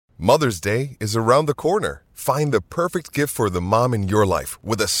Mother's Day is around the corner. Find the perfect gift for the mom in your life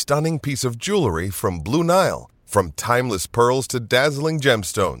with a stunning piece of jewelry from Blue Nile. From timeless pearls to dazzling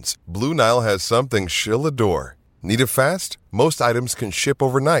gemstones, Blue Nile has something she'll adore. Need it fast? Most items can ship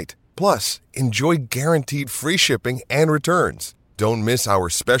overnight. Plus, enjoy guaranteed free shipping and returns. Don't miss our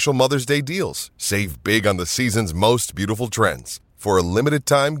special Mother's Day deals. Save big on the season's most beautiful trends. For a limited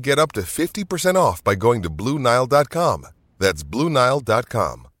time, get up to 50% off by going to BlueNile.com. That's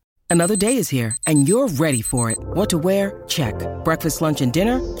BlueNile.com. Another day is here, and you're ready for it. What to wear? Check. Breakfast, lunch, and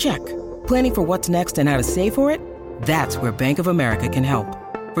dinner? Check. Planning for what's next and how to save for it? That's where Bank of America can help.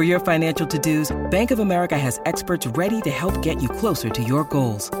 For your financial to-dos, Bank of America has experts ready to help get you closer to your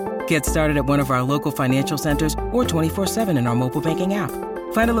goals. Get started at one of our local financial centers or 24/7 in our mobile banking app.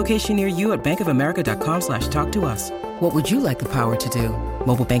 Find a location near you at bankofamerica.com/talktous. What would you like the power to do?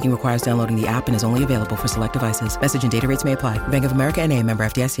 Mobile banking requires downloading the app and is only available for select devices. Message and data rates may apply. Bank of America NA, member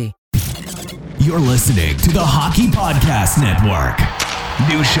FDIC. You're listening to the Hockey Podcast Network.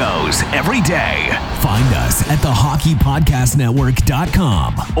 New shows every day. Find us at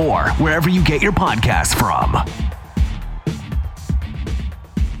thehockeypodcastnetwork.com or wherever you get your podcasts from.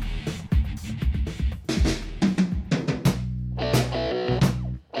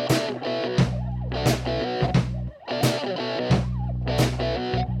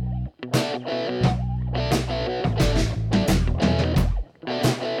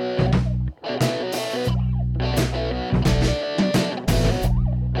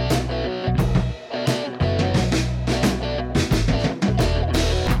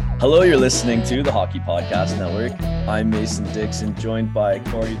 Hello, you're listening to the Hockey Podcast Network. I'm Mason Dixon, joined by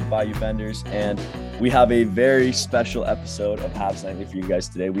Corey the Bayou Benders, and we have a very special episode of Habs Nightly for you guys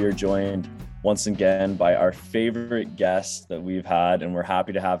today. We are joined once again by our favorite guest that we've had, and we're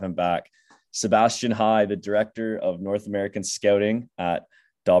happy to have him back. Sebastian High, the Director of North American Scouting at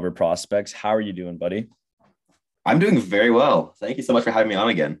Dobber Prospects. How are you doing, buddy? I'm doing very well. Thank you so much for having me on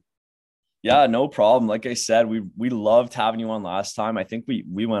again. Yeah, no problem. Like I said, we loved having you on last time. I think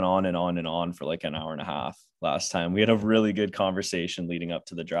we went on and on and on for like an hour and a half last time. We had a really good conversation leading up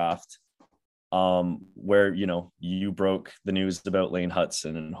to the draft, where, you know, you broke the news about Lane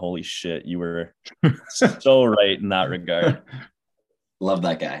Hutson, and holy shit, you were so right in that regard. Love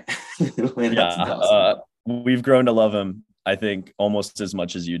that guy. Lane Hutson's awesome. We've grown to love him, I think, almost as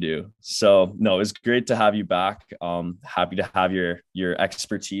much as you do. So no, it's great to have you back. Happy to have your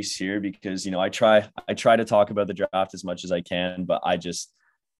expertise here, because, you know, I try to talk about the draft as much as I can, but I just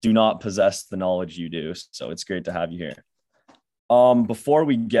do not possess the knowledge you do. So it's great to have you here. Before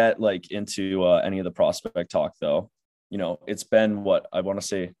we get like into any of the prospect talk though, you know, it's been what I want to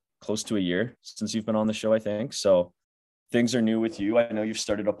say close to a year since you've been on the show, I think. So things are new with you. I know you've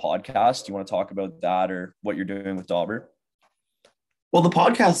started a podcast. Do you want to talk about that or what you're doing with Dobber? Well, the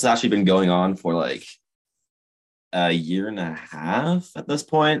podcast has actually been going on for like a year and a half at this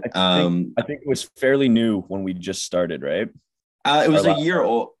point. I think it was fairly new when we just started, right? It was a year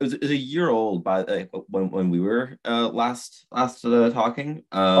old. It was a year old by when we were last talking.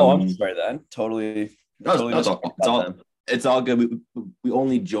 I'm sorry then. Totally. It's all good. We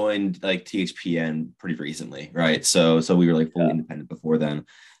only joined like THPN pretty recently, right? So we were like fully independent before then.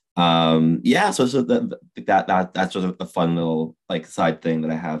 So that's sort of a fun little like side thing that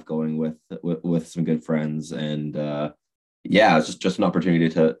I have going with some good friends, and it's just an opportunity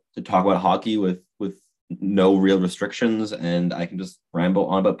to talk about hockey with no real restrictions, and I can just ramble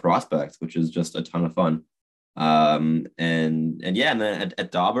on about prospects, which is just a ton of fun. And then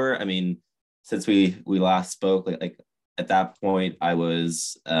at Dobber, I mean, since we last spoke, like at that point I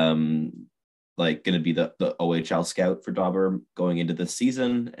was like going to be the OHL scout for Dobber going into this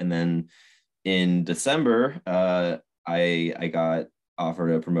season. And then in December, I got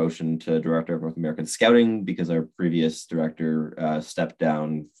offered a promotion to Director of North American Scouting because our previous director stepped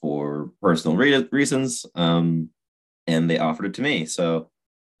down for personal reasons, and they offered it to me. So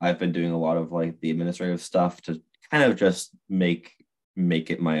I've been doing a lot of like the administrative stuff to kind of just make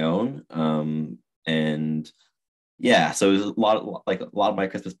it my own. So it was a lot of my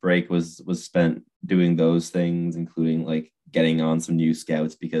Christmas break was spent doing those things, including like getting on some new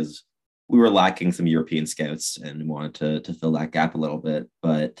scouts because we were lacking some European scouts and wanted to fill that gap a little bit.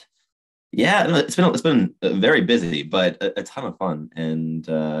 But yeah, it's been very busy, but a ton of fun. And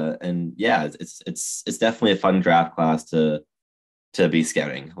it's definitely a fun draft class to be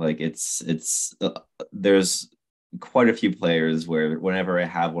scouting. Like it's there's quite a few players where whenever I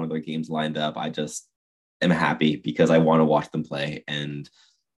have one of their games lined up, I just am happy because I want to watch them play. And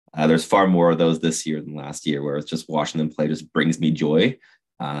there's far more of those this year than last year, where it's just watching them play just brings me joy.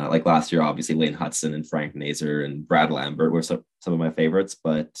 Like last year, obviously Lane Hudson and Frank Nazar and Brad Lambert were some of my favorites.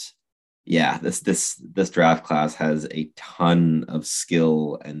 But yeah, this draft class has a ton of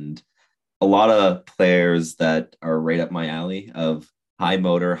skill and a lot of players that are right up my alley of high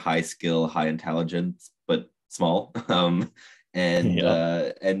motor, high skill, high intelligence, but small. And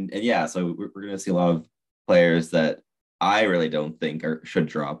yeah, so we're going to see a lot of players that I really don't think should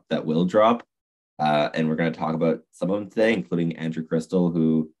drop that will drop. And we're going to talk about some of them today, including Andrew Crystal,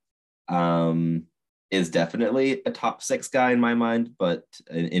 who is definitely a top 6 guy in my mind, but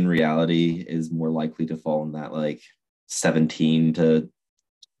in reality is more likely to fall in that like 17 to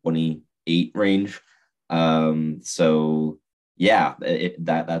 28 range. So yeah,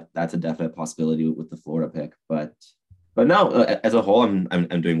 that's a definite possibility with the Florida pick, but no, as a whole,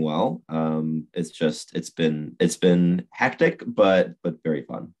 I'm doing well. It's been hectic, but very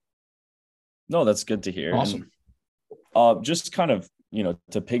fun. No, that's good to hear. Awesome. And, just kind of,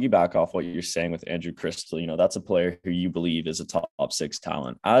 to piggyback off what you're saying with Andrew Crystal, that's a player who you believe is a top 6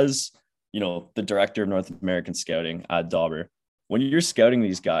 talent. As, the director of North American scouting at Dobber, when you're scouting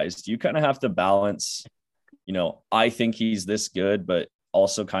these guys, do you kind of have to balance, I think he's this good, but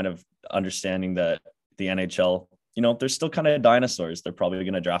also kind of understanding that the NHL, they're still kind of dinosaurs. They're probably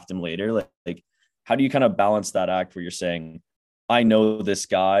going to draft him later. Like, how do you kind of balance that act where you're saying, I know this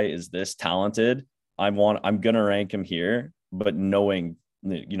guy is this talented, I'm going to rank him here, but knowing,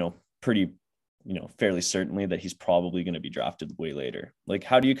 pretty, fairly certainly that he's probably going to be drafted way later. Like,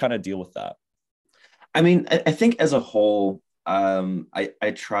 how do you kind of deal with that? I mean, I think as a whole,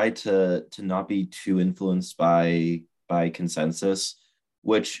 I try to not be too influenced by consensus,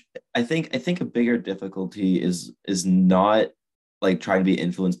 which I think a bigger difficulty is not like trying to be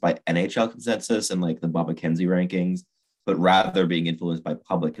influenced by NHL consensus and like the Bob McKenzie rankings, but rather being influenced by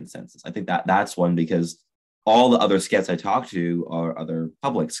public consensus. I think that's one, because all the other scouts I talk to are other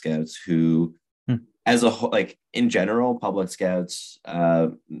public scouts who, as a whole, like in general, public scouts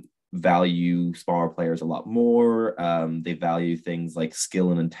value smaller players a lot more. They value things like skill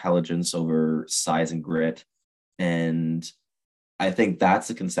and intelligence over size and grit. And I think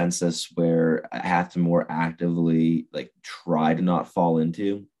that's a consensus where I have to more actively like try to not fall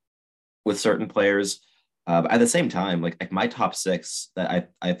into with certain players. But at the same time, like my top 6 that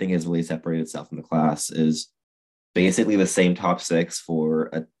I think has really separated itself in the class is basically the same top 6 for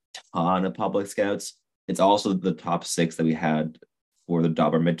a ton of public scouts. It's also the top 6 that we had for the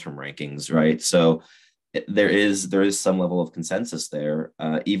Dobber midterm rankings, right? So there is some level of consensus there,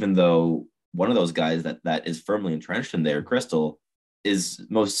 even though one of those guys that is firmly entrenched in there, Crystal, is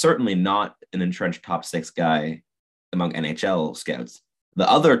most certainly not an entrenched top 6 guy among NHL scouts. The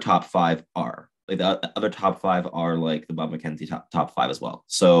other top 5 are. Like the other top 5 are like the Bob McKenzie top 5 as well.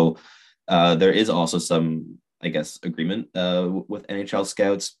 So there is also some, I guess, agreement with NHL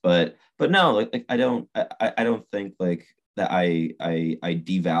scouts, but no, like I don't think like that I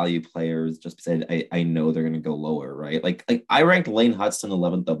devalue players just because I know they're going to go lower, right? Like I ranked Lane Hudson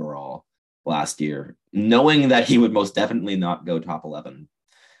 11th overall last year, knowing that he would most definitely not go top 11,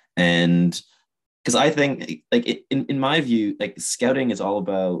 and because I think like in my view, like scouting is all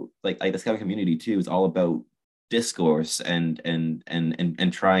about like the scouting community too is all about discourse and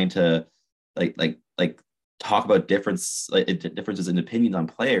trying to like talk about differences in opinions on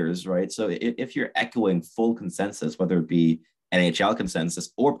players, right? So if you're echoing full consensus, whether it be NHL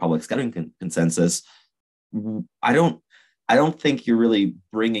consensus or public scouting consensus, I don't think you're really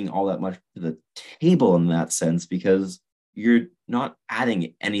bringing all that much to the table in that sense, because you're not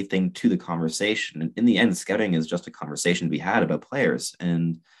adding anything to the conversation. And in the end, scouting is just a conversation to be had about players.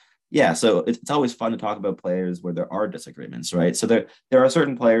 And yeah, so it's always fun to talk about players where there are disagreements, right? So there are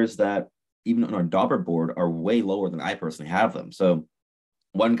certain players that even on our Dobber board are way lower than I personally have them. So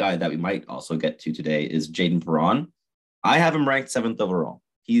one guy that we might also get to today is Jaden Perron. I have him ranked 7th overall.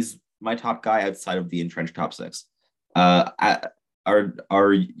 He's my top guy outside of the entrenched top 6. Our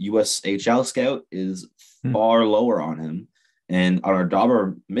USHL scout is far lower on him. And on our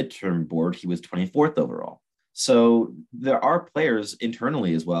Dobber midterm board, he was 24th overall. So there are players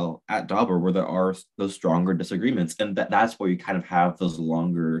internally as well at Dobber where there are those stronger disagreements. And that's where you kind of have those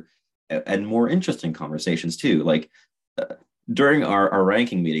longer and more interesting conversations too. Like during our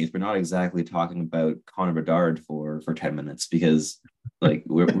ranking meetings, we're not exactly talking about Connor Bedard for 10 minutes, because like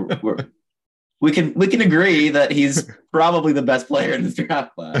we can agree that he's probably the best player in this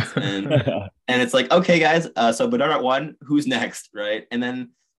draft class. And it's like, okay, guys, so Bedard at 1, who's next, right? And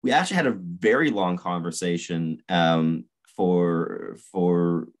then we actually had a very long conversation for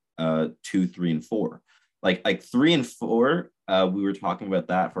 2, 3, and 4. Like 3 and 4, we were talking about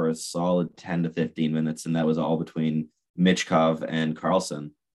that for a solid 10 to 15 minutes, and that was all between Michkov and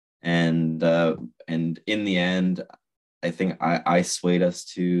Carlson. And in the end, I think I swayed us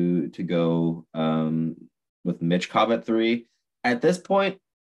to go with Mitch Cobb at 3. At this point,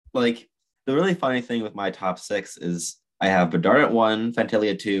 like, the really funny thing with my top 6 is I have Bedard at 1,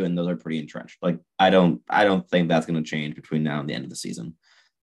 Fantilli at 2, and those are pretty entrenched. Like, I don't think that's going to change between now and the end of the season.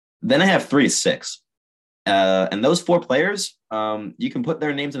 Then I have 3 to 6. And those 4 players, you can put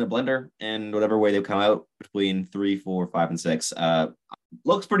their names in a blender, and whatever way they come out between 3, 4, 5, and 6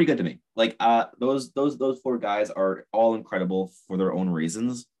 looks pretty good to me. Like, those 4 guys are all incredible for their own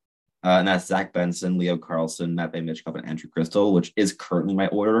reasons. And that's Zach Benson, Leo Carlsson, Matt Bay Mitchkov, and Andrew Crystal, which is currently my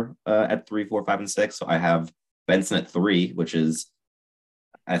order at 3, 4, 5, and 6. So I have Benson at 3, which is,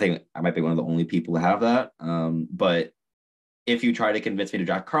 I think I might be one of the only people to have that. But if you try to convince me to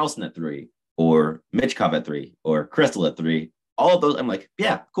draft Carlson at 3, or Mitchkov at 3, or Crystal at 3, all of those, I'm like,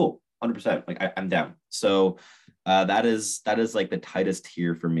 yeah, cool, 100%. Like, I'm down. So that is like the tightest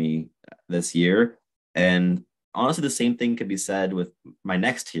tier for me this year. And honestly, the same thing could be said with my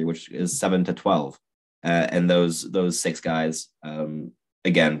next tier, which is 7 to 12. And those 6 guys,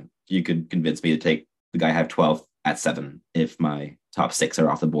 again, you could convince me to take the guy I have 12 at 7 if my top 6 are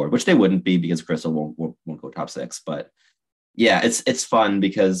off the board, which they wouldn't be because Crystal won't go top 6. But yeah, it's fun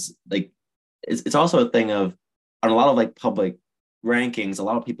because, like, it's also a thing of, on a lot of like public rankings, a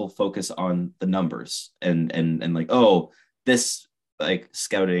lot of people focus on the numbers and like, oh, this like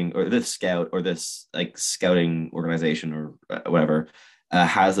scouting or this scout or this like scouting organization or whatever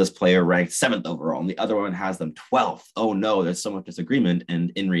has this player ranked 7th overall and the other one has them 12th. Oh no, there's so much disagreement.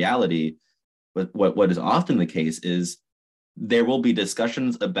 And in reality, what is often the case is there will be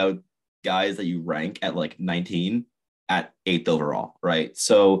discussions about guys that you rank at like 19 at 8th overall, right?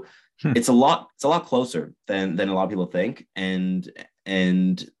 So it's a lot closer than a lot of people think. And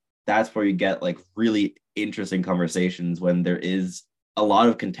that's where you get like really interesting conversations when there is a lot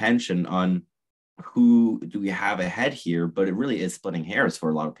of contention on who do we have ahead here, but it really is splitting hairs for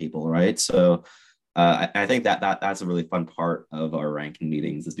a lot of people, right? So I think that's a really fun part of our ranking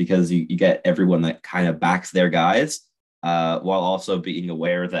meetings, is because you get everyone that kind of backs their guys while also being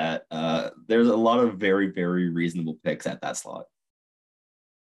aware that there's a lot of very, very reasonable picks at that slot.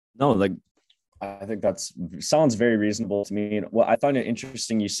 No, like, I think sounds very reasonable to me. Well, I find it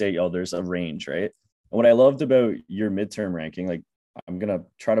interesting you say, oh, there's a range, right? And what I loved about your midterm ranking, like, I'm going to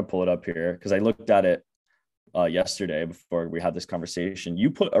try to pull it up here because I looked at it yesterday before we had this conversation. You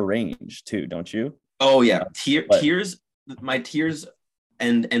put a range too, don't you? Oh yeah. Tiers, my tiers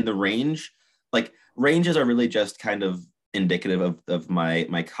and the range, like, ranges are really just kind of indicative of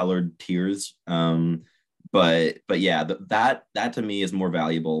my colored tiers. But yeah, that to me is more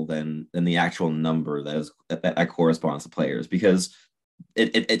valuable than the actual number that corresponds to players, because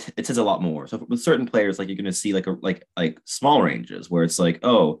it says a lot more. So with certain players, like, you're going to see like small ranges where it's like,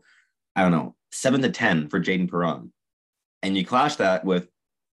 oh, I don't know, 7 to 10 for Jaden Perron, and you clash that with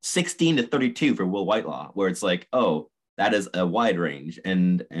 16 to 32 for Will Whitelaw, where it's like, oh, that is a wide range.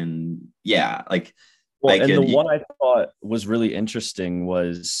 And yeah, like. Well, and the one I thought was really interesting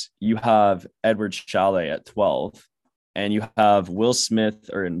was you have Edward Chalet at 12, and you have Will Smith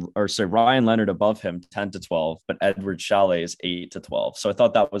or Ryan Leonard above him 10 to 12, but Edward Chalet is 8 to 12. So I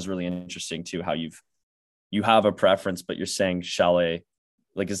thought that was really interesting too, how you have a preference, but you're saying Chalet,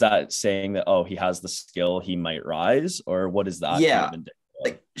 like, is that saying that, oh, he has the skill, he might rise, or what is that? Yeah. Kind of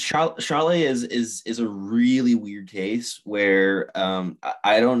like, Chalet is a really weird case where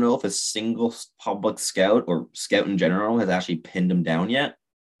I don't know if a single public scout or scout in general has actually pinned him down yet.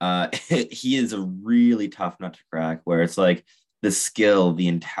 He is a really tough nut to crack, where it's like the skill, the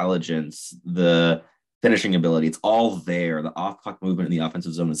intelligence, the finishing ability, it's all there. The off-clock movement in the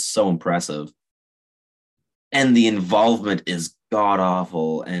offensive zone is so impressive. And the involvement is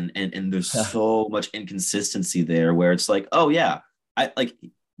god-awful. And there's so much inconsistency there where it's like, oh yeah,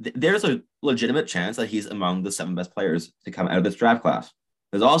 there's a legitimate chance that he's among the 7 best players to come out of this draft class.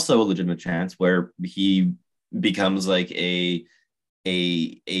 There's also a legitimate chance where he becomes like a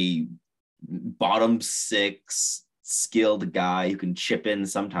bottom 6 skilled guy who can chip in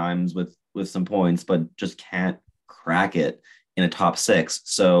sometimes with some points, but just can't crack it in a top 6.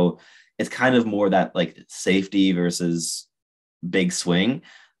 So it's kind of more that like safety versus big swing.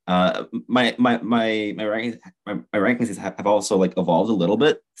 My rankings have also like evolved a little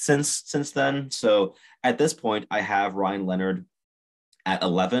bit since then. So at this point, I have Ryan Leonard at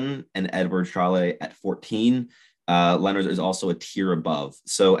 11 and Edward Chalet at 14. Leonard is also a tier above.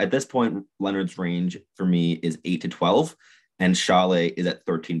 So at this point, Leonard's range for me is 8 to 12, and Chalet is at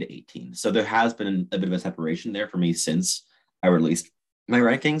 13 to 18. So there has been a bit of a separation there for me since I released my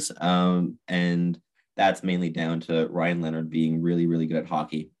rankings. And that's mainly down to Ryan Leonard being really, really good at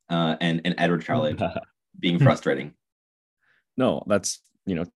hockey. and Edward Charlotte being frustrating. No, that's,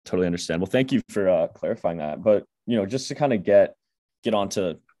 totally understandable. Thank you for clarifying that. But, just to kind of get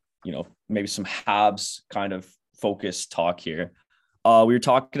onto, maybe some Habs kind of focused talk here. We were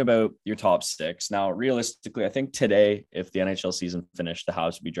talking about your top six. Now, realistically, I think today, if the NHL season finished, the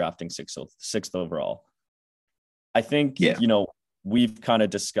Habs would be drafting sixth overall. I think, we've kind of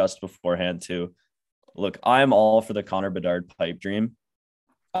discussed beforehand too. Look, I'm all for the Connor Bedard pipe dream.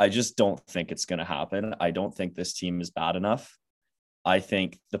 I just don't think it's going to happen. I don't think this team is bad enough. I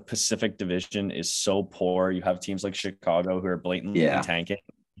think the Pacific Division is so poor. You have teams like Chicago who are blatantly tanking.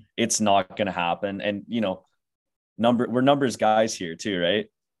 It's not going to happen. And, we're numbers guys here too, right?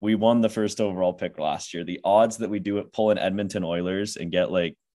 We won the first overall pick last year. The odds that we do it, pull in Edmonton Oilers and get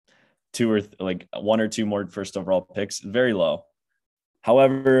like one or two more first overall picks, very low.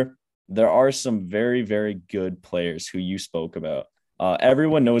 However, there are some very, very good players who you spoke about.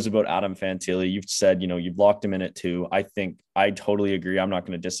 Everyone knows about Adam Fantilli. You've said, you've locked him in at 2. I think I totally agree. I'm not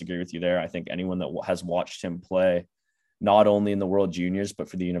going to disagree with you there. I think anyone that has watched him play, not only in the World Juniors, but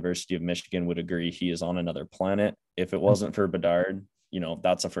for the University of Michigan would agree he is on another planet. If it wasn't for Bedard,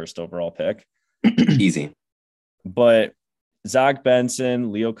 that's a first overall pick. Easy. But Zach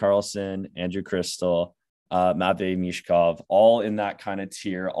Benson, Leo Carlson, Andrew Crystal, Matvei Mishkov, all in that kind of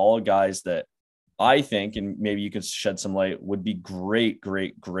tier, all guys that I think, and maybe you could shed some light, would be great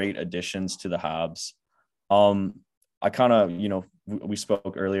additions to the Habs. I kind of, we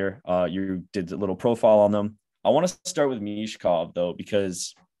spoke earlier, you did a little profile on them. I want to start with Mishkov though,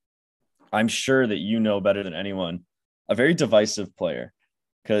 because I'm sure that you know better than anyone, a very divisive player.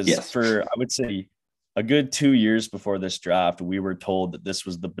 Because for, I would say, a good 2 years before this draft, we were told that this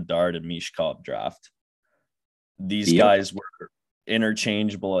was the Bedard and Mishkov draft. These guys were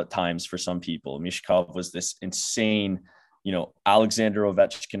interchangeable at times for some people. Mishkov was this insane, Alexander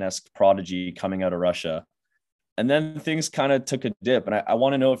Ovechkin-esque prodigy coming out of Russia. And then things kind of took a dip. And I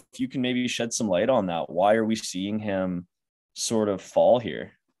want to know if you can maybe shed some light on that. Why are we seeing him sort of fall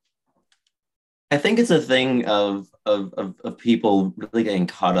here? I think it's a thing of people really getting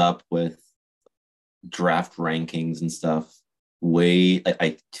caught up with draft rankings and stuff way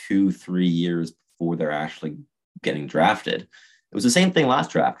like 2-3 years before they're actually getting drafted. It was the same thing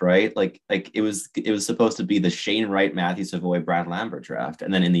last draft, right? Like it was supposed to be the Shane Wright, Matthew Savoy, Brad Lambert draft.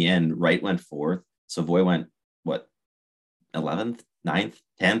 And then in the end, Wright went 4th. Savoy went, 11th, 9th,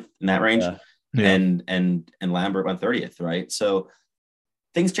 10th in that range. Yeah. And Lambert went 30th, right? So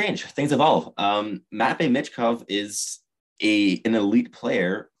things change, things evolve. Matvei Michkov is an elite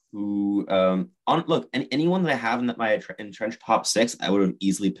player who, anyone that I have in my entrenched top 6, I would have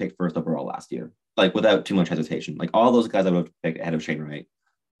easily picked first overall last year, like without too much hesitation. Like all those guys I would have picked ahead of Shane Wright.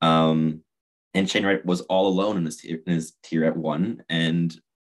 And Shane Wright was all alone in his tier at 1, and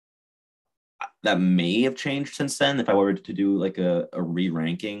that may have changed since then. If I were to do like a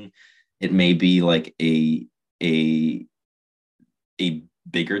re-ranking, it may be like a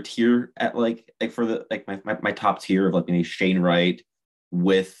bigger tier at like for the like my top tier of like maybe Shane Wright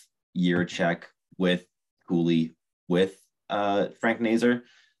with Jiricek, with Cooley, with Frank Nazar.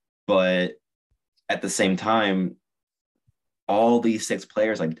 But at the same time, all these 6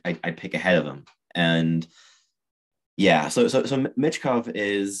 players I pick ahead of them. And yeah, so Michkov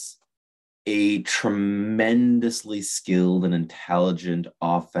is a tremendously skilled and intelligent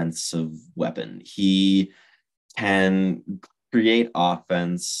offensive weapon. He can create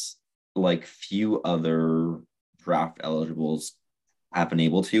offense like few other draft eligibles have been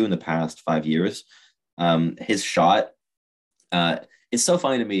able to in the past 5 years. His shot is so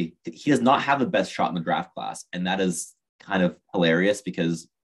funny to me. He does not have the best shot in the draft class, and that is kind of hilarious because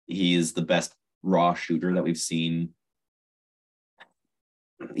he is the best raw shooter that we've seen.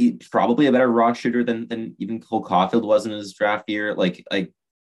 He's probably a better raw shooter than even Cole Caulfield was in his draft year.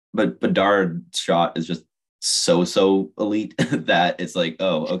 But Bedard's shot is just so elite that it's like,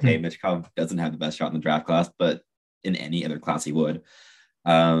 oh, okay, Michkov doesn't have the best shot in the draft class, but in any other class he would.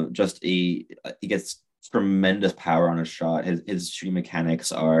 He gets tremendous power on his shot. His shooting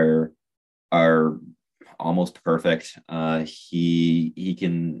mechanics are almost perfect. He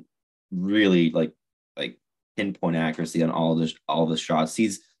can really like pinpoint accuracy on all of the shots.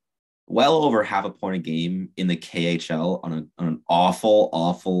 He's well over half a point a game in the KHL on an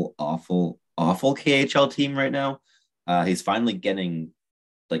awful KHL team right now. He's finally getting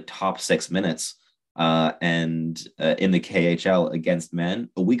like top 6 minutes and in the KHL against men,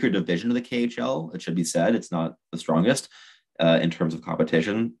 a weaker division of the KHL. It should be said, it's not the strongest in terms of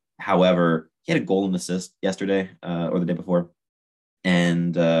competition. However, he had a goal and assist yesterday or the day before.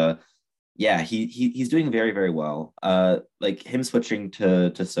 And yeah, he's doing very, very well. Like him switching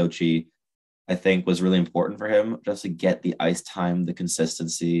to Sochi, I think was really important for him just to get the ice time, the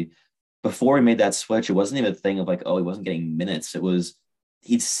consistency. Before he made that switch, it wasn't even a thing of like, oh, he wasn't getting minutes. It was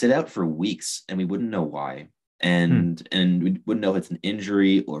he'd sit out for weeks and we wouldn't know why. And we wouldn't know if it's an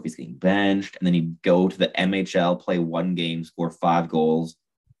injury or if he's getting benched. And then he'd go to the MHL, play one game, score 5 goals,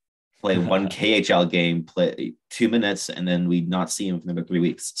 play one KHL game, play 2 minutes, and then we'd not see him for another 3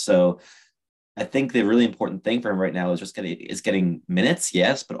 weeks. So I think the really important thing for him right now is just getting minutes,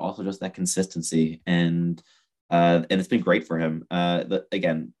 yes, but also just that consistency. And it's been great for him.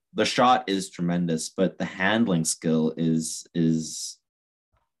 Again, the shot is tremendous, but the handling skill is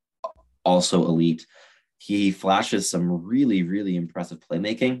also elite. He flashes some really, really impressive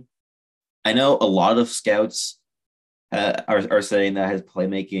playmaking. I know a lot of scouts are saying that his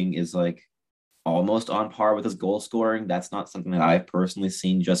playmaking is like almost on par with his goal scoring. That's not something that I've personally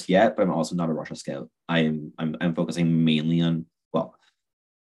seen just yet, but I'm also not a Russia scout. I'm focusing mainly on, well,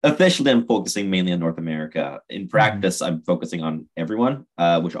 officially I'm focusing mainly on North America. In practice, I'm focusing on everyone,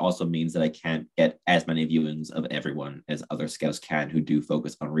 which also means that I can't get as many viewings of everyone as other scouts can who do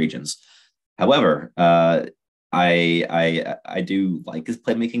focus on regions. However, I do like his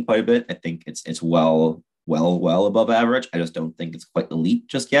playmaking quite a bit. I think it's well above average. I just don't think it's quite elite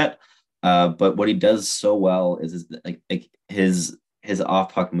just yet. But what he does so well is his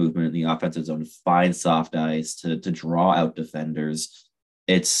off puck movement in the offensive zone, find soft ice to draw out defenders.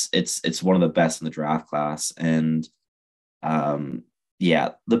 It's one of the best in the draft class. And yeah,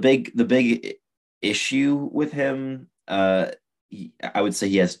 the big issue with him, I would say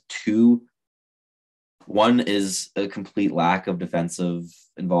he has 2. One is a complete lack of defensive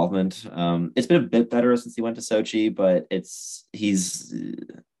involvement. It's been a bit better since he went to Sochi, but he's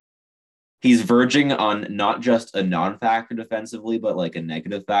verging on not just a non-factor defensively, but like a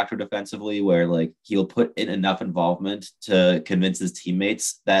negative factor defensively, where like he'll put in enough involvement to convince his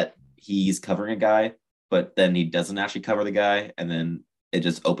teammates that he's covering a guy, but then he doesn't actually cover the guy, and then it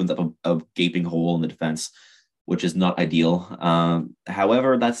just opens up a gaping hole in the defense, which is not ideal.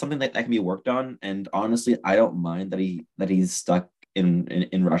 However, that's something that can be worked on. And honestly, I don't mind that he's stuck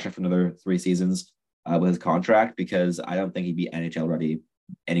in Russia for another 3 seasons with his contract, because I don't think he'd be NHL ready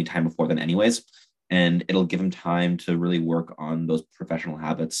anytime before then anyways. And it'll give him time to really work on those professional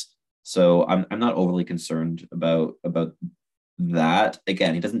habits. So I'm not overly concerned about that.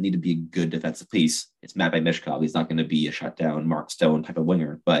 Again, he doesn't need to be a good defensive piece. It's Matvei Michkov. He's not going to be a shutdown Mark Stone type of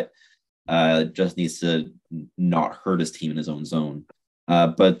winger, but just needs to not hurt his team in his own zone.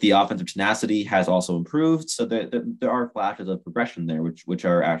 But the offensive tenacity has also improved, so there are flashes of progression there, which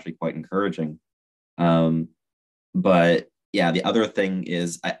are actually quite encouraging. But yeah, the other thing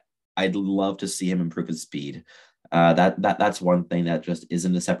is I'd love to see him improve his speed. That's one thing that just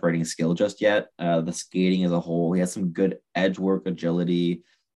isn't a separating skill just yet. The skating as a whole, he has some good edge work, agility,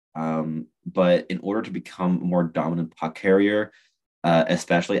 but in order to become a more dominant puck carrier,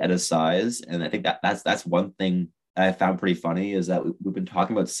 especially at his size. And I think that's one thing I found pretty funny, is that we've been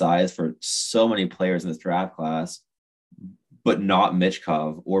talking about size for so many players in this draft class, but not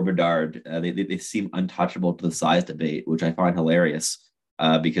Michkov or Bedard. They seem untouchable to the size debate, which I find hilarious,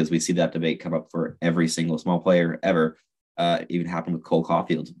 because we see that debate come up for every single small player ever. Even happened with Cole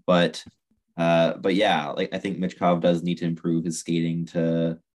Caulfield. But yeah, like I think Michkov does need to improve his skating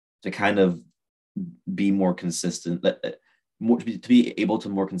to kind of be more consistent. To be able to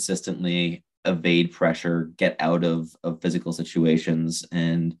more consistently evade pressure, get out of physical situations,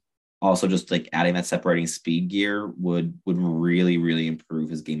 and also just like adding that separating speed gear would really, really improve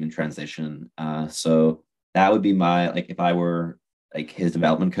his game in transition. So that would be my, like, if I were like his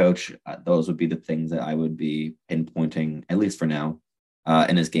development coach, those would be the things that I would be pinpointing, at least for now,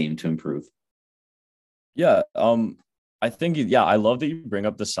 in his game to improve. Yeah. I think, yeah, I love that you bring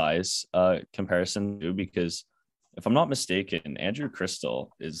up the size comparison too, because if I'm not mistaken, Andrew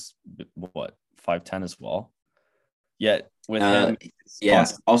Crystal is what, 5'10" as well. Yet with him,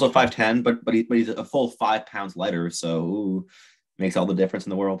 yes, also 5'10", but he's a full 5 pounds lighter, so makes all the difference in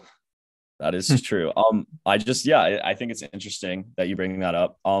the world. That is true. I think it's interesting that you bring that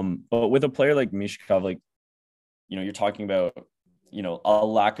up. But with a player like Michkov, like, you're talking about, a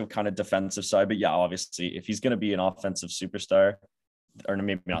lack of kind of defensive side, but yeah, obviously if he's going to be an offensive superstar, or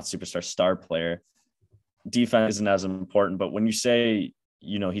maybe not superstar, star player, defense isn't as important. But when you say,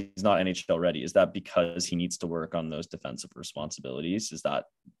 he's not NHL ready, is that because he needs to work on those defensive responsibilities? Is that,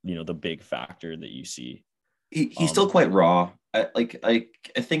 the big factor that you see? He's still quite raw. I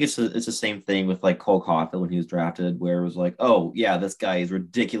think it's the same thing with like Cole Caulfield when he was drafted, where it was like, oh yeah, this guy is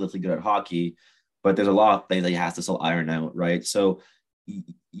ridiculously good at hockey, but there's a lot of things that he has to still iron out, right? So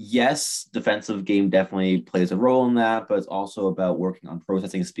yes, defensive game definitely plays a role in that, but it's also about working on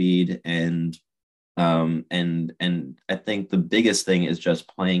processing speed and I think the biggest thing is just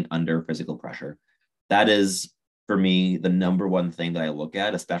playing under physical pressure. That is for me the number one thing that I look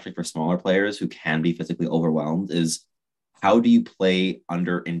at, especially for smaller players who can be physically overwhelmed, is how do you play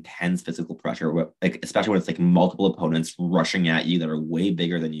under intense physical pressure, like especially when it's like multiple opponents rushing at you that are way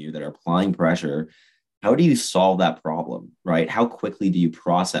bigger than you, that are applying pressure. How do you solve that problem, right? How quickly do you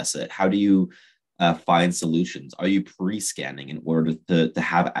process it? How do you find solutions? Are you pre-scanning in order to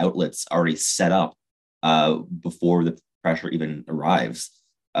have outlets already set up before the pressure even arrives?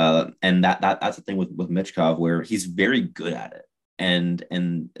 And that's the thing with Michkov, where he's very good at it.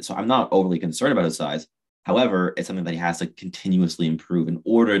 And so I'm not overly concerned about his size. However, it's something that he has to continuously improve in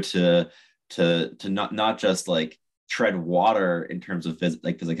order to not just like tread water in terms of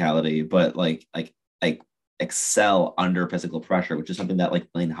physicality, but like excel under physical pressure, which is something that like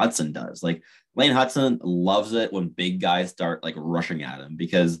Lane Hudson does. Like Lane Hudson loves it when big guys start like rushing at him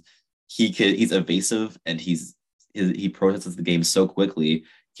because he's evasive and he processes the game so quickly.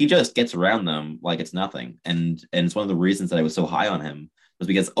 He just gets around them like it's nothing. And it's one of the reasons that I was so high on him was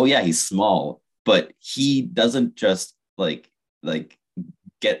because, oh yeah, he's small, but he doesn't just like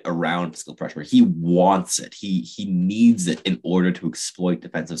get around physical pressure. He wants it. He needs it in order to exploit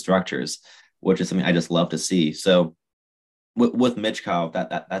defensive structures, which is something I just love to see. So with Michkov,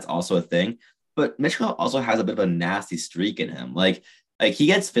 that's also a thing. But Michkov also has a bit of a nasty streak in him. Like he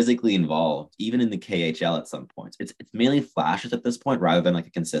gets physically involved, even in the KHL at some points. It's mainly flashes at this point rather than like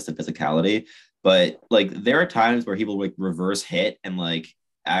a consistent physicality. But like there are times where he will like reverse hit and like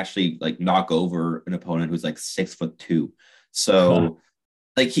actually like knock over an opponent who's like 6'2". So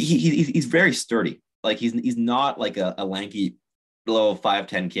like he's very sturdy. Like he's not like a lanky little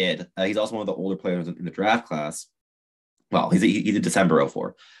 5'10" kid. He's also one of the older players in the draft class. Well, he's a December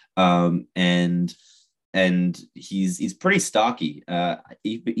 04. And he's pretty stocky.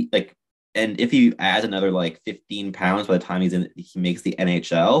 Like, and if he adds another like 15 pounds by the time he makes the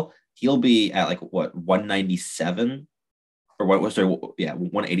NHL, he'll be at like what 197 or what was there? Yeah,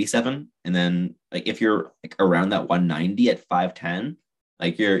 187. And then like if you're like around that 190 at 5'10,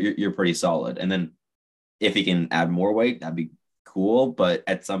 like you're pretty solid. And then if he can add more weight, that'd be cool. But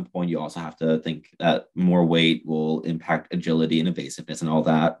at some point, you also have to think that more weight will impact agility and evasiveness and all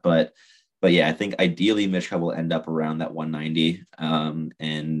that. But yeah, I think ideally Michkov will end up around that 190,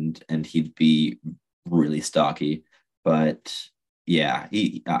 and he'd be really stocky. But yeah,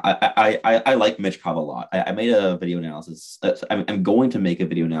 I like Michkov a lot. I made a video analysis. I'm going to make a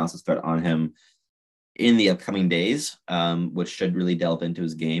video analysis thread on him in the upcoming days, which should really delve into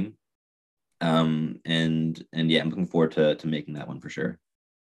his game. And yeah, I'm looking forward to making that one for sure.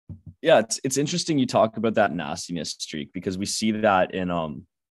 Yeah, it's interesting you talk about that nastiness streak because we see that in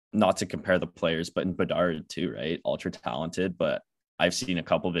not to compare the players, but in Bedard too, right? Ultra talented, but I've seen a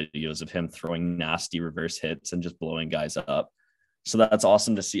couple of videos of him throwing nasty reverse hits and just blowing guys up. So that's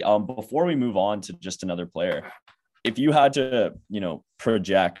awesome to see. Before we move on to just another player, if you had to,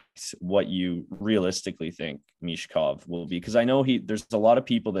 project what you realistically think Michkov will be, because I know there's a lot of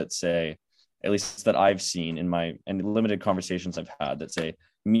people that say, at least that I've seen in my and limited conversations I've had, that say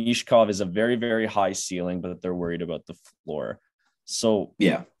Michkov is a very, very high ceiling, but they're worried about the floor. So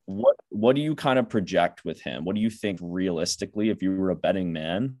yeah, what do you kind of project with him? What do you think realistically, if you were a betting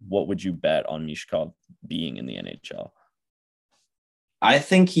man, what would you bet on Michkov being in the NHL? I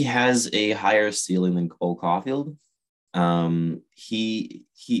think he has a higher ceiling than Cole Caulfield. He's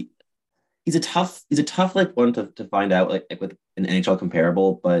a tough like one to find out like with an NHL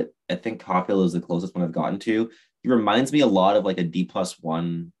comparable, but I think Caulfield is the closest one I've gotten to. He reminds me a lot of like a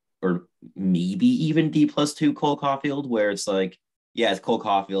D+1 or maybe even D+2 Cole Caulfield, where it's like, yeah, it's Cole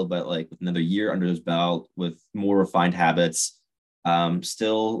Caulfield, but like with another year under his belt with more refined habits,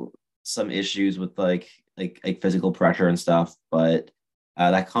 still some issues with like physical pressure and stuff, but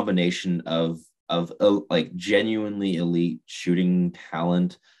that combination of like genuinely elite shooting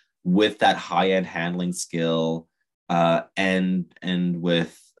talent with that high-end handling skill, and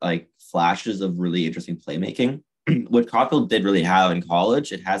with like flashes of really interesting playmaking, what Caulfield did really have in college.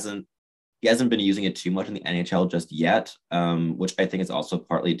 He hasn't been using it too much in the NHL just yet, which I think is also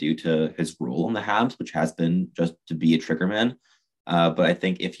partly due to his role in the Habs, which has been just to be a trigger man. But I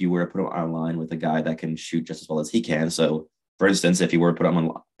think if you were to put him on a line with a guy that can shoot just as well as he can, so for instance, if you were to put him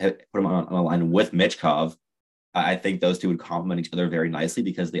on a line with Michkov, I think those two would complement each other very nicely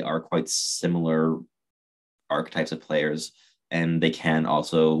because they are quite similar archetypes of players, and they can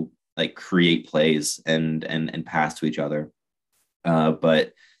also like create plays and pass to each other.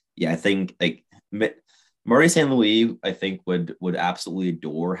 But yeah, I think like Marty St. Louis, I think, would absolutely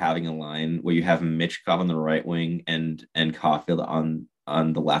adore having a line where you have Michkov on the right wing and Caulfield on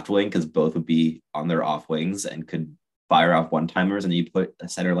the left wing, because both would be on their off wings and could fire off one timers, and you put a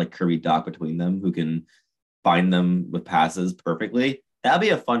center like Kirby Dach between them who can find them with passes perfectly. That'd be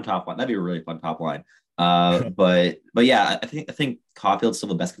a fun top line. That'd be a really fun top line. But yeah, I think Caulfield's still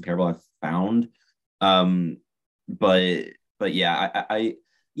the best comparable I've found. Um, but yeah, I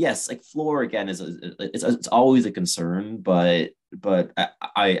yes, like floor again is it's always a concern, but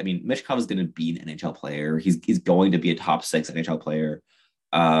I mean Michkov is going to be an NHL player. He's going to be a top 6 NHL player.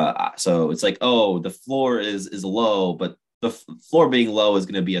 So it's like, oh, the floor is low, but the floor being low is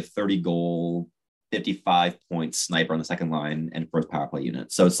going to be a 30 goal, 55 point sniper on the second line and first power play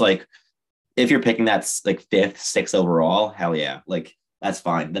unit. So it's like, if you're picking that like 5th, 6th overall, hell yeah, like that's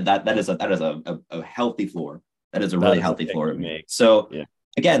fine. That is a healthy floor. That is a really healthy floor to me. So yeah.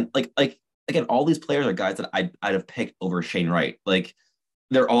 Again, again, all these players are guys that I'd have picked over Shane Wright. Like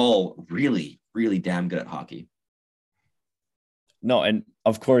they're all really, really damn good at hockey. No, and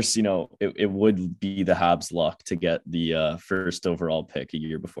of course, it would be the Habs' luck to get the first overall pick a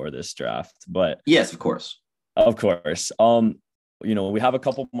year before this draft. But yes, of course. We have a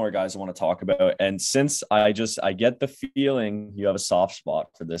couple more guys I want to talk about. And since I get the feeling you have a soft spot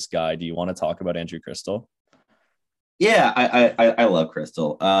for this guy, do you want to talk about Andrew Crystal? Yeah, I love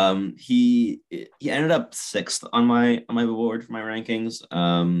Crystal. He ended up 6th on my board for my rankings,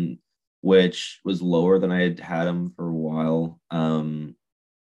 which was lower than I had him for a while.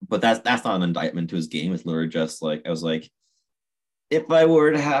 But that's not an indictment to his game. It's literally just like, I was like, if I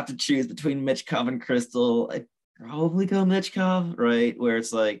were to have to choose between Michkov and Crystal, I'd probably go Michkov, right? Where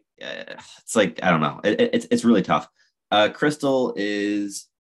it's like I don't know. It's really tough. Crystal is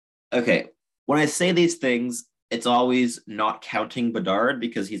okay. When I say these things, it's always not counting Bedard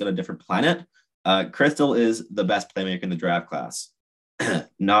because he's on a different planet. Crystal is the best playmaker in the draft class,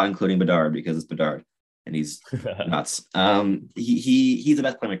 not including Bedard because it's Bedard and he's nuts. He's the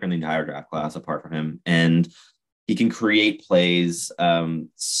best playmaker in the entire draft class apart from him, and he can create plays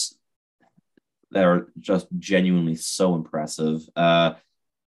that are just genuinely so impressive. A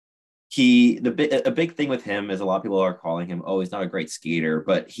big thing with him is a lot of people are calling him, oh, he's not a great skater,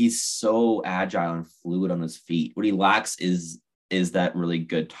 but he's so agile and fluid on his feet. What he lacks is that really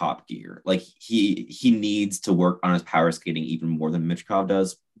good top gear. Like he needs to work on his power skating even more than Michkov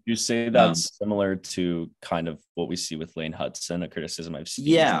does. You say that's similar to kind of what we see with Lane Hudson, a criticism I've seen.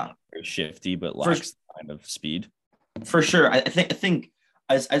 Yeah, very shifty, but lacks kind of speed. For sure, I think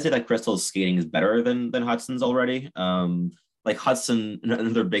I say that Crystal's skating is better than Hudson's already. Like Hudson,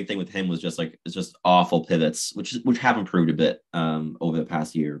 another big thing with him was just awful pivots, which have improved a bit over the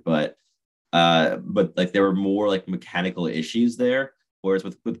past year, but like there were more like mechanical issues there. Whereas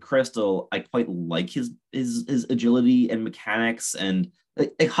with Crystal, I quite like his agility and mechanics, and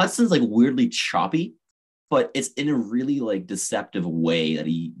like Hudson's like weirdly choppy, but it's in a really like deceptive way that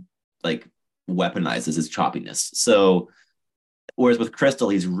he like weaponizes his choppiness. So whereas with Crystal,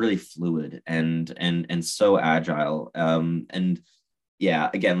 he's really fluid and so agile. And yeah,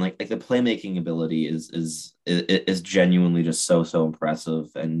 again, like the playmaking ability is genuinely just so impressive.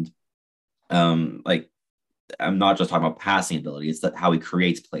 And like I'm not just talking about passing ability; it's that how he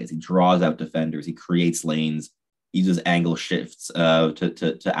creates plays. He draws out defenders. He creates lanes. He uses angle shifts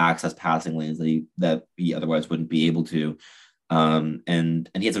to access passing lanes that he otherwise wouldn't be able to. And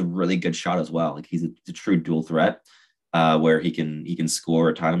he has a really good shot as well. Like he's a true dual threat. Where he can score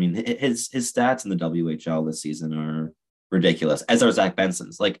a ton. I mean, his stats in the WHL this season are ridiculous, as are Zach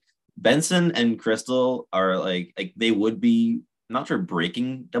Benson's. Like Benson and Crystal are like they would be, I'm not sure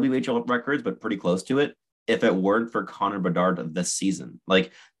breaking WHL records, but pretty close to it if it weren't for Connor Bedard this season.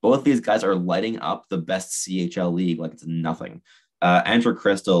 Like both these guys are lighting up the best CHL league like it's nothing. Andrew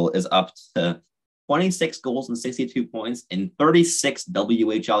Crystal is up to 26 goals and 62 points in 36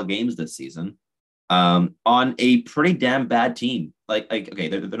 WHL games this season. On a pretty damn bad team. Like okay,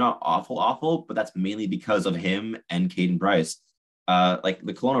 they're not awful, but that's mainly because of him and Caden Price. Like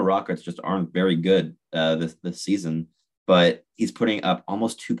the Kelowna Rockets just aren't very good this season, but he's putting up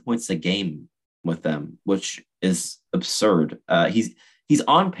almost 2 points a game with them, which is absurd. He's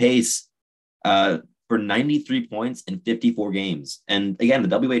on pace for 93 points in 54 games, and again,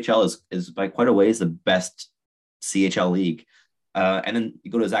 the WHL is by quite a ways the best CHL league. And then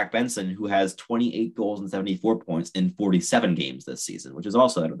you go to Zach Benson, who has 28 goals and 74 points in 47 games this season, which is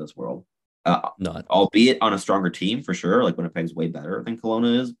also out of this world. Albeit on a stronger team for sure. Like Winnipeg's way better than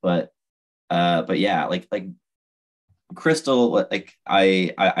Kelowna is, but yeah, like Crystal, like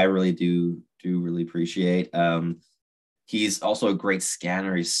I really do really appreciate. He's also a great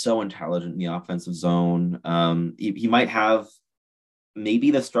scanner. He's so intelligent in the offensive zone. He might have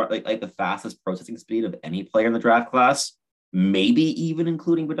maybe like the fastest processing speed of any player in the draft class, maybe even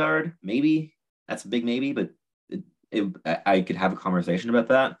including Bedard. Maybe that's a big maybe, but I could have a conversation about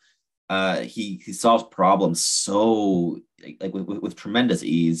that. He solves problems so like with tremendous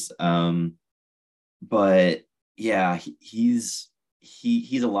ease. But yeah, he's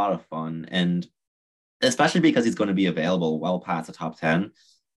a lot of fun, and especially because he's going to be available well past the top 10,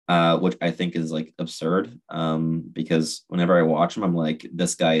 which I think is like absurd. Because whenever I watch him, I'm like,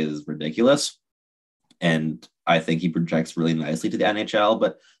 this guy is ridiculous. And I think he projects really nicely to the NHL.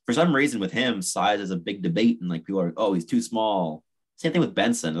 But for some reason with him, size is a big debate. And like people are like, oh, he's too small. Same thing with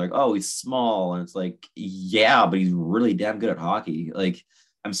Benson. They're like, oh, he's small. And it's like, yeah, but he's really damn good at hockey. Like,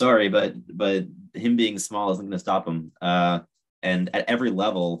 I'm sorry, but him being small isn't going to stop him. And at every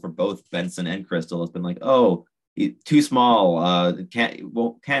level for both Benson and Crystal, it's been like, oh, too small,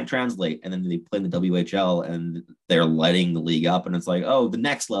 can't translate. And then they play in the WHL and they're lighting the league up. And it's like, oh, the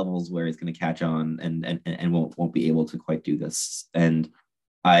next level is where it's going to catch on and won't be able to quite do this. And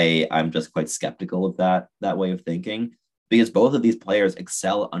I'm just quite skeptical of that way of thinking, because both of these players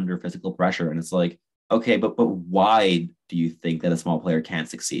excel under physical pressure. And it's like, okay, but why do you think that a small player can't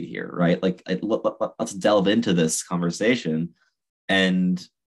succeed here, right? Like, let's delve into this conversation. And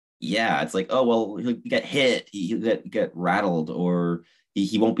yeah, it's like, oh, well, he'll get hit, he'll get rattled, or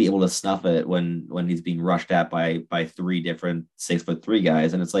he won't be able to snuff it when he's being rushed at by 3 different 6'3"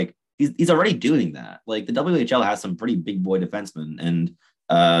 guys. And it's like, he's already doing that. Like, the WHL has some pretty big boy defensemen, and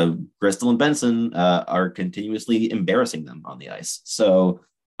Crystal and Benson are continuously embarrassing them on the ice. So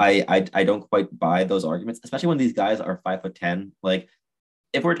I don't quite buy those arguments, especially when these guys are 5'10". Like,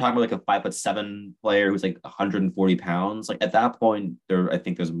 if we're talking about like a 5'7" player who's like 140 pounds, like at that point, I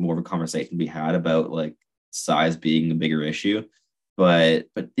think there's more of a conversation to be had about like size being a bigger issue. But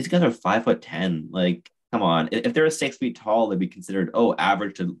these guys are 5'10". Like, come on, if they're 6 feet tall, they'd be considered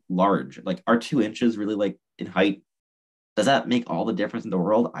average to large. Like, are 2 inches really like in height? Does that make all the difference in the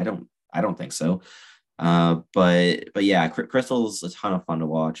world? I don't think so. But yeah, Crystal's a ton of fun to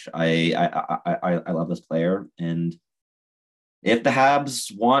watch. I love this player. And if the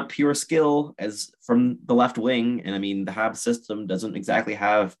Habs want pure skill as from the left wing, and I mean, the Habs system doesn't exactly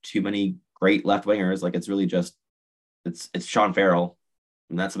have too many great left wingers. Like, it's really just, it's Sean Farrell,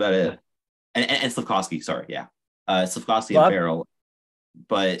 and that's about it. And Slafkovsky, sorry. Yeah. Slafkovsky and Farrell.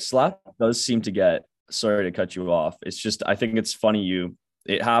 But Slap does seem to get, sorry to cut you off. It's just, I think it's funny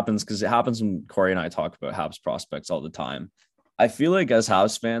it happens because it happens when Corey and I talk about Habs prospects all the time. I feel like as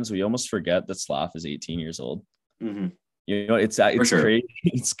Habs fans, we almost forget that Slav is 18 years old. Mm-hmm. You know, it's sure. Crazy.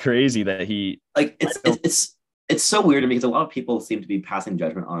 It's crazy that he like it's so weird to me because a lot of people seem to be passing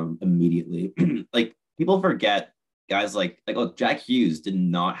judgment on him immediately. Like, people forget guys like Jack Hughes did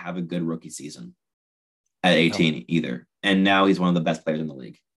not have a good rookie season at 18 either, and now he's one of the best players in the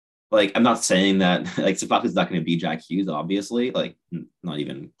league. Like, I'm not saying that like Slafkovsky is not going to be Jack Hughes, obviously, like not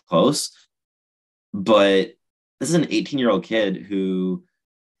even close. But this is an 18-year-old kid who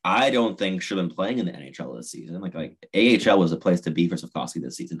I don't think should have been playing in the NHL this season. Like AHL was a place to be for Slafkovsky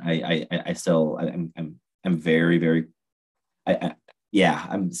this season. I'm very, very, I'm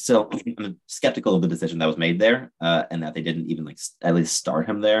skeptical of the decision that was made there, and that they didn't even like at least start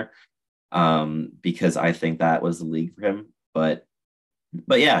him there, because I think that was the league for him. But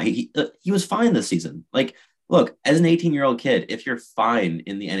yeah, he was fine this season. Like, look, as an 18-year-old kid, if you're fine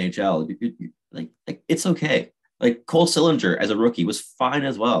in the NHL, you're like it's okay. Like, Cole Sillinger as a rookie was fine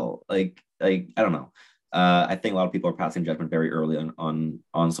as well. Like I don't know. I think a lot of people are passing judgment very early on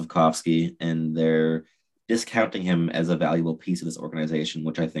Slafkovsky, and they're discounting him as a valuable piece of this organization,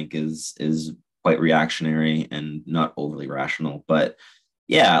 which I think is quite reactionary and not overly rational. But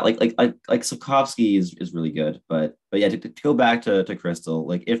yeah, like Slafkovsky is really good. But yeah, to go back to Crystal,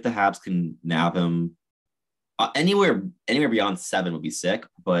 like, if the Habs can nab him anywhere beyond 7 would be sick.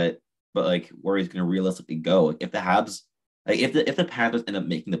 But like, where he's going to realistically go, like, if the Habs, like, if the Panthers end up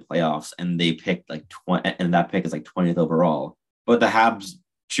making the playoffs and they pick like 20, and that pick is like 20th overall, but the Habs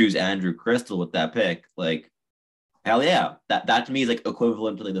choose Andrew Crystal with that pick, like, hell yeah, that to me is like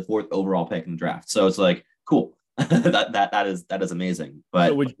equivalent to like the 4th overall pick in the draft. So it's like, cool. that is amazing. But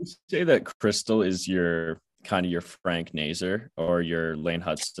so would you say that Crystal is your kind of your Frank Nazar or your Lane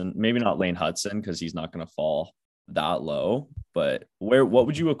Hudson? Maybe not Lane Hudson, because he's not going to fall that low, but what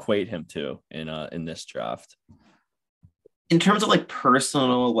would you equate him to in this draft? In terms of like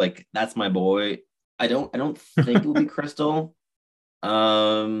personal, like, that's my boy, I don't think it would be Crystal.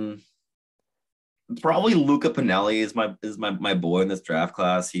 Probably Luca Pinelli is my boy in this draft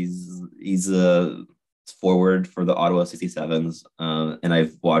class. He's forward for the Ottawa 67s. And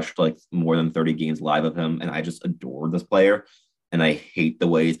I've watched like more than 30 games live of him, and I just adore this player. And I hate the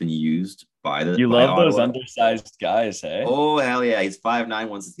way he's been used by You love Ottawa. those undersized guys, hey? Oh, hell yeah. He's 5'9",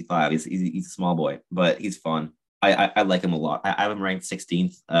 165. He's a small boy, but he's fun. I like him a lot. I have him ranked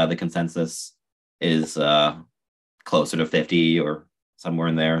 16th. The consensus is closer to 50 or somewhere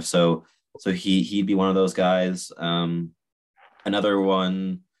in there. So he'd be one of those guys. Another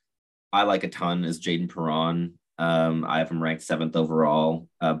one I like a ton is Jaden Perron. I have him ranked 7th overall.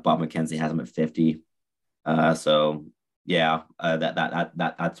 Bob McKenzie has him at 50. So yeah,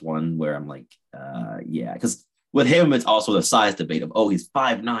 that's one where I'm like, yeah, because with him it's also the size debate of, oh, he's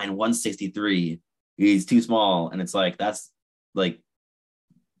 5'9", 163. He's too small, and it's like that's like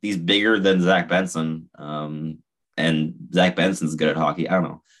he's bigger than Zach Benson. And Zach Benson's good at hockey. I don't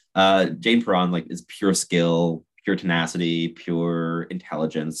know. Jaden Perron like is pure skill, pure tenacity, pure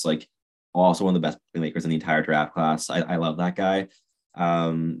intelligence. Like also one of the best playmakers in the entire draft class. I love that guy.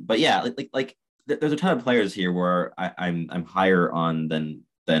 But yeah, like there's a ton of players here where I'm higher on than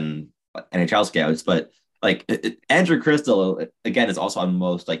NHL scouts, but like Andrew Crystal again is also on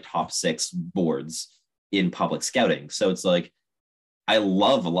most like top 6 boards in public scouting. So it's like I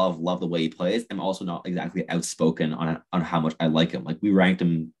love the way he plays. I'm also not exactly outspoken on how much I like him. Like we ranked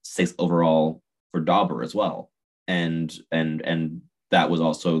him 6th overall for Dauber as well, and that was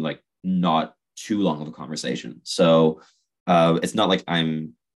also like not too long of a conversation. So it's not like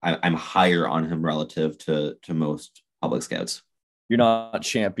I'm higher on him relative to most public scouts. You're not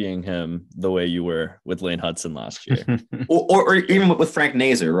championing him the way you were with Lane Hudson last year. or even with Frank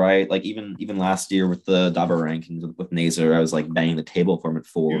Nazar, right? Like even last year with the Dauber rankings with Nazar, I was like banging the table for him at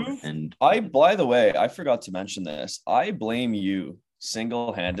 4. And by the way, I forgot to mention this. I blame you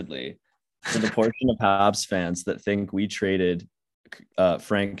single-handedly for the portion of Habs fans that think we traded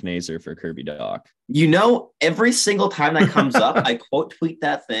Frank Nazar for Kirby Dach. You know, every single time that comes up, I quote tweet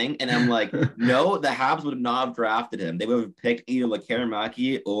that thing, and I'm like, no, the Habs would not have drafted him. They would have picked either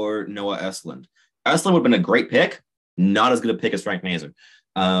Lekkerimäki or Noah Estlund. Estlund would have been a great pick, not as good a pick as Frank Nazar.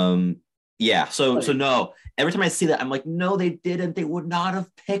 Yeah, so no. Every time I see that, I'm like, no, they didn't. They would not have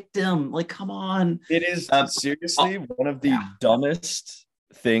picked him. Like, come on. It is seriously one of the dumbest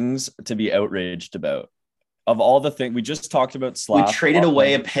things to be outraged about. Of all the things we just talked about, we traded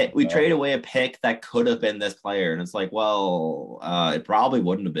away a pick. We traded away a pick that could have been this player, and it's like, well, it probably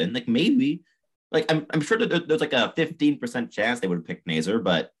wouldn't have been. Like maybe, like I'm sure that there's like a 15% chance they would have picked Nazar,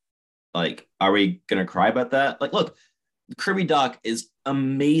 but like, are we gonna cry about that? Like, look, Kirby Dach is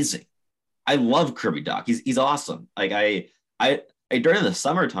amazing. I love Kirby Dach. He's awesome. Like I during the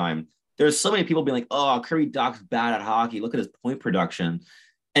summertime, there's so many people being like, oh, Kirby Dach's bad at hockey. Look at his point production.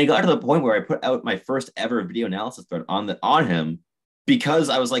 And it got to the point where I put out my first ever video analysis thread on him because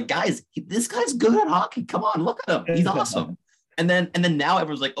I was like, guys, this guy's good at hockey. Come on, look at him. He's awesome. And then now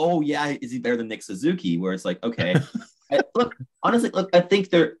everyone's like, oh yeah, is he better than Nick Suzuki? Where it's like, okay, honestly, I think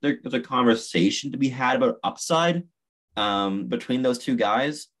there's a conversation to be had about upside between those two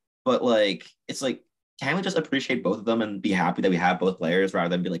guys. But like, it's like, can we just appreciate both of them and be happy that we have both players rather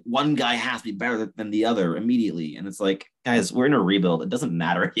than be like, one guy has to be better than the other immediately? And it's like, guys, we're in a rebuild. It doesn't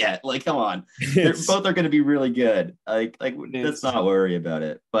matter yet. Like, come on. Both are going to be really good. Like let's not worry about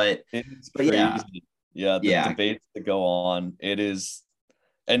it. But yeah. Yeah. The debates that go on, it is.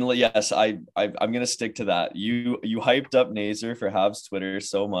 And yes, I'm going to stick to that. You hyped up Nazar for Habs Twitter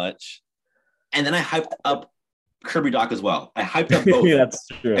so much. And then I hyped up Kirby Dach as well. I hyped up both. That's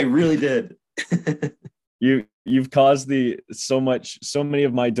true. I really did. You've caused so many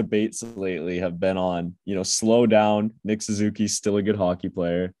of my debates lately have been on, slow down. Nick Suzuki's still a good hockey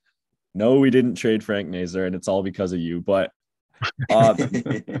player. No, we didn't trade Frank Nazar, and it's all because of you. But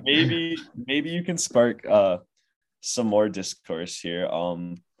maybe you can spark some more discourse here.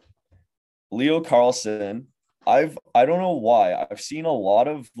 Leo Carlsson, I don't know why I've seen a lot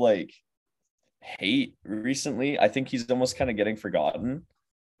of like hate recently. I think he's almost kind of getting forgotten.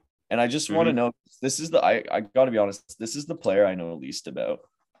 And I just want to know, this is I got to be honest, this is the player I know least about.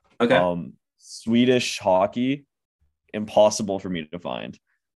 Okay. Swedish hockey, impossible for me to find.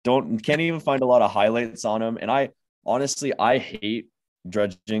 Can't even find a lot of highlights on him. And I hate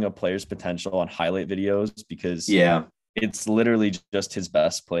judging a player's potential on highlight videos because it's literally just his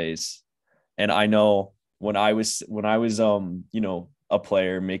best plays. And I know when I was a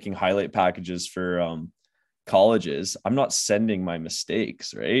player making highlight packages for colleges, I'm not sending my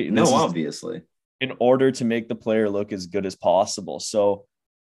mistakes, right? No, obviously. In order to make the player look as good as possible. So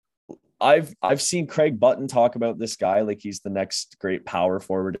I've seen Craig Button talk about this guy like he's the next great power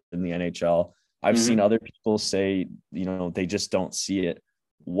forward in the NHL. I've seen other people say, they just don't see it.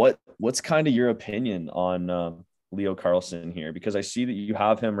 what's kind of your opinion on Leo Carlsson here? Because I see that you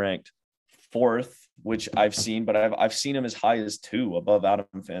have him ranked 4th, which I've seen, but I've seen him as high as 2 above Adam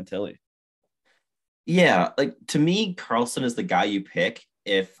Fantilli. Yeah, like to me, Carlson is the guy you pick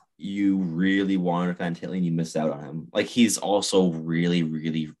if you really wanted Fantilli and you missed out on him. Like he's also really,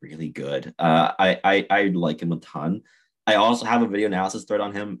 really, really good. I like him a ton. I also have a video analysis thread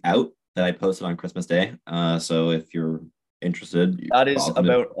on him out that I posted on Christmas Day. So if you're interested, that is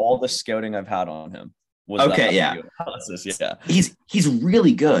about all the scouting I've had on him. Was okay, yeah. Analysis, yeah. He's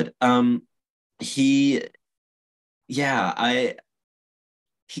really good. He's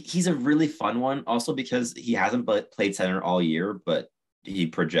a really fun one also because he hasn't played center all year, but he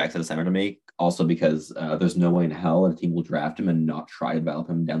projects as a center to me. Also because there's no way in hell a team will draft him and not try to develop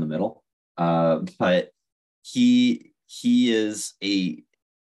him down the middle. But he is a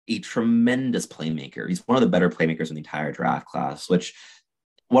tremendous playmaker. He's one of the better playmakers in the entire draft class, which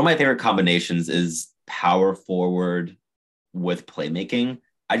one of my favorite combinations is power forward with playmaking.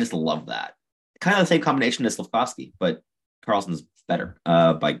 I just love that. Kind of the same combination as Slafkovsky, but Carlson's better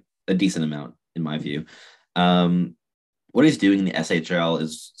by a decent amount, in my view. What he's doing in the SHL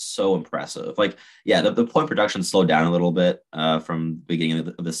is so impressive. Like, yeah, the point production slowed down a little bit from the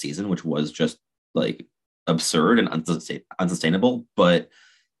beginning of the season, which was just like absurd and unsustainable. But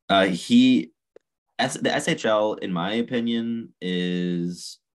the SHL, in my opinion,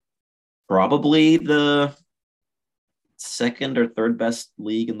 is probably the second or third best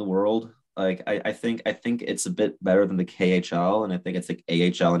league in the world. Like I think it's a bit better than the KHL, and I think it's like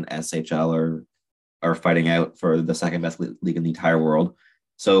AHL and SHL are fighting out for the second best league in the entire world.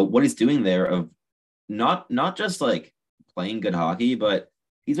 So what he's doing there of not just like playing good hockey, but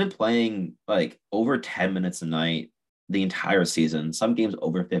he's been playing like over 10 minutes a night the entire season, some games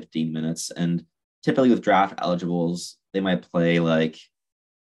over 15 minutes. And typically with draft eligibles, they might play like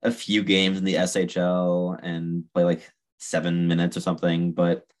a few games in the SHL and play like 7 minutes or something.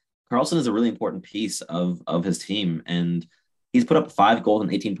 But Carlson is a really important piece of his team, and he's put up 5 goals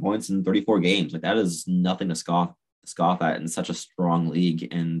and 18 points in 34 games. Like that is nothing to scoff at in such a strong league.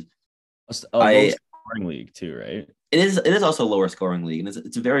 And low scoring league too, right? It is also a lower scoring league, and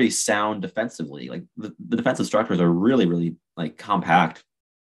it's a very sound defensively. Like the defensive structures are really, really like compact,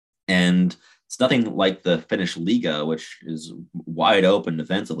 and it's nothing like the Finnish Liga, which is wide open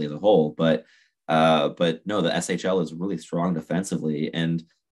defensively as a whole. But no, the SHL is really strong defensively, and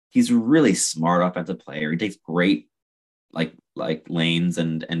he's a really smart offensive player. He takes great like lanes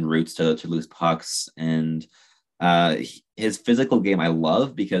and routes to loose pucks, and his physical game I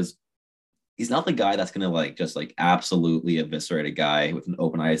love because he's not the guy that's gonna like just like absolutely eviscerate a guy with an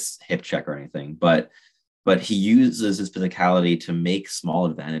open ice hip check or anything, but he uses his physicality to make small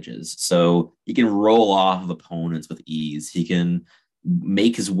advantages. So he can roll off of opponents with ease. He can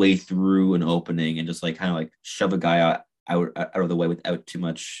make his way through an opening and just like kind of like shove a guy out of the way without too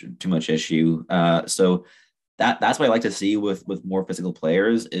much issue. So that's what I like to see with more physical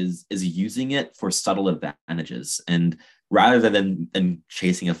players is using it for subtle advantages, and rather than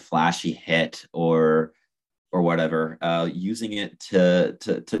chasing a flashy hit or whatever, using it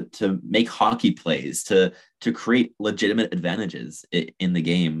to make hockey plays, to create legitimate advantages in the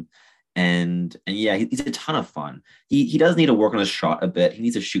game. And yeah, he's a ton of fun. He does need to work on his shot a bit. He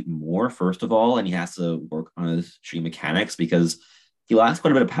needs to shoot more, first of all, and he has to work on his shooting mechanics because he lacks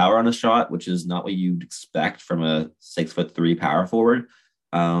quite a bit of power on his shot, which is not what you'd expect from a 6'3" power forward.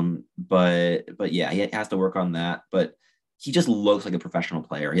 But yeah, he has to work on that. But he just looks like a professional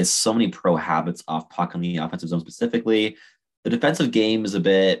player. He has so many pro habits off puck in the offensive zone specifically. The defensive game is a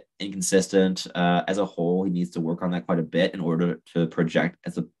bit inconsistent as a whole. He needs to work on that quite a bit in order to project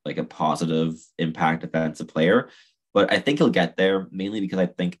as a positive impact defensive player. But I think he'll get there, mainly because I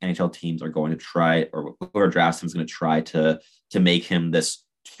think NHL teams are going to try, or whoever drafts him is going to try to make him this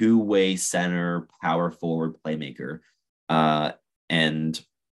two-way center power forward playmaker. And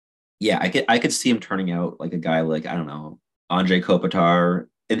yeah, I could see him turning out like a guy like, I don't know, Andrei Kopitar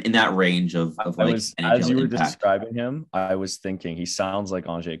in that range of like NHL as you were impact. Describing him, I was thinking he sounds like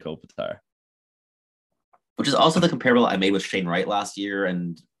Andrei Kopitar, which is also the comparable I made with Shane Wright last year.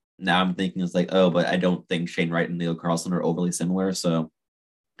 And now I'm thinking it's like, oh, but I don't think Shane Wright and Leo Carlsson are overly similar. So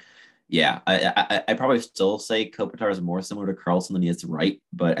yeah, I probably still say Kopitar is more similar to Carlsson than he is to Wright,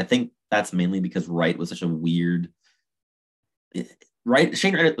 but I think that's mainly because Wright was such a weird.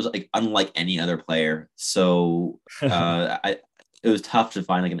 Shane Wright was like unlike any other player, so it was tough to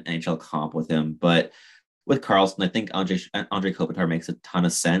find like an NHL comp with him. But with Carlsson, I think Andrei Kopitar makes a ton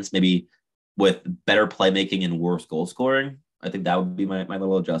of sense. Maybe with better playmaking and worse goal scoring, I think that would be my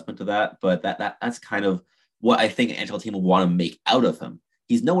little adjustment to that. But that's kind of what I think an NHL team will want to make out of him.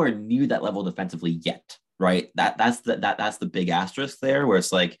 he's nowhere near that level defensively yet, right? That's the big asterisk there, where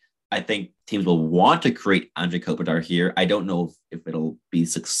it's like, I think teams will want to create Andre Kopitar here. I don't know if it'll be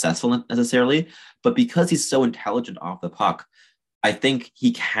successful necessarily, but because he's so intelligent off the puck, I think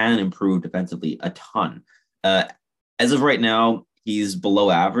he can improve defensively a ton. As of right now, he's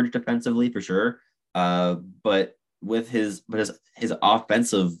below average defensively for sure. But with his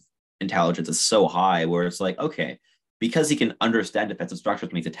offensive intelligence is so high, where it's like, okay, because he can understand defensive structures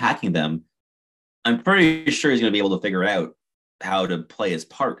when he's attacking them, I'm pretty sure he's going to be able to figure out how to play his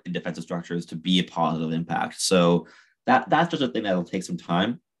part in defensive structures to be a positive impact. So that's just a thing that'll take some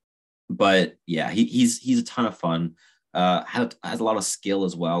time. But yeah, he's a ton of fun. Has a lot of skill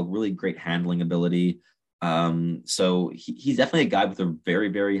as well. Really great handling ability. So he's definitely a guy with a very,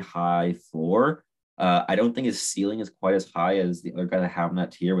 very high floor. I don't think his ceiling is quite as high as the other guy that have in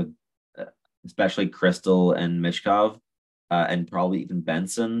that tier, with especially Crystal and Michkov, and probably even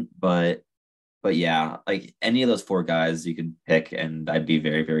Benson. But yeah, like any of those four guys you could pick, and I'd be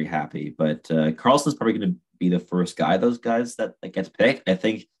very, very happy. But Karlsson's probably going to be the first guy, those guys that gets picked. I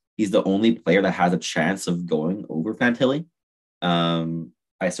think he's the only player that has a chance of going over Fantilli.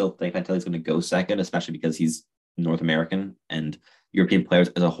 I still think Fantilli's going to go second, especially because he's North American, and European players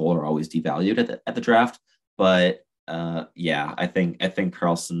as a whole are always devalued at the draft. But yeah, I think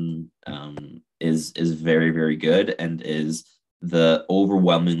Karlsson is very, very good, and is the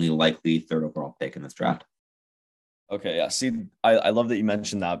overwhelmingly likely third overall pick in this draft. Okay, yeah. See, I love that you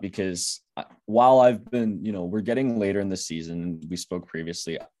mentioned that, because while I've been, we're getting later in the season, we spoke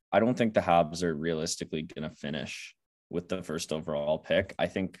previously, I don't think the Habs are realistically going to finish with the first overall pick. I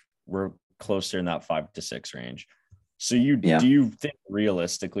think we're closer in that 5 to 6 range. So do you think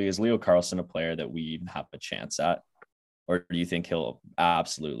realistically, is Leo Carlsson a player that we even have a chance at, or do you think he'll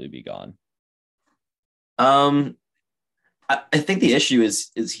absolutely be gone? I think the issue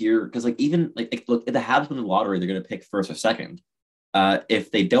is here because even look, if the Habs win the lottery, they're going to pick first or second.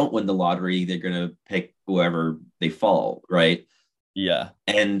 If they don't win the lottery, they're going to pick whoever they fall, right? Yeah,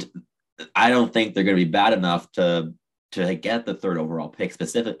 and I don't think they're going to be bad enough to get the third overall pick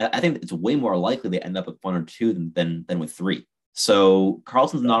specific. I think it's way more likely they end up with 1 or 2 than with 3. So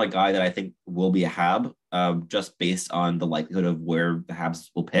Karlsson's not a guy that I think will be a Hab, just based on the likelihood of where the Habs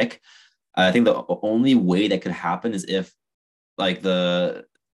will pick. I think the only way that could happen is if the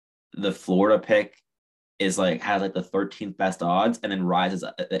Florida pick is has the 13th best odds, and then rises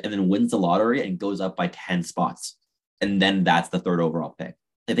and then wins the lottery and goes up by 10 spots, and then that's the third overall pick.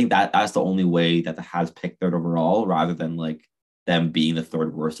 I think that's the only way that the Habs pick third overall, rather than them being the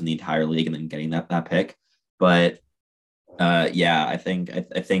third worst in the entire league and then getting that pick. But yeah, I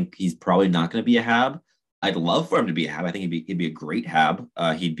think he's probably not going to be a Hab. I'd love for him to be a Hab. I think he'd be a great Hab.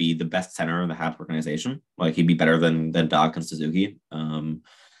 He'd be the best center in the Habs organization. He'd be better than Dach and Suzuki.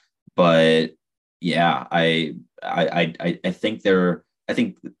 But yeah, I think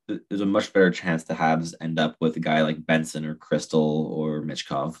there's a much better chance the Habs end up with a guy like Benson or Crystal or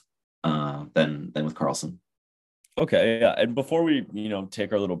Michkov than with Karlsson. Okay, yeah. And before we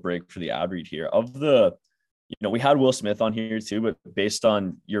take our little break for the ad read here, of the we had Will Smith on here too, but based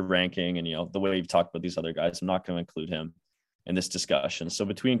on your ranking and, the way you've talked about these other guys, I'm not going to include him in this discussion. So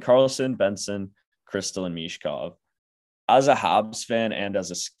between Karlsson, Benson, Crystal, and Michkov, as a Habs fan and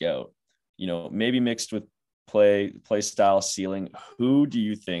as a scout, maybe mixed with play style, ceiling, who do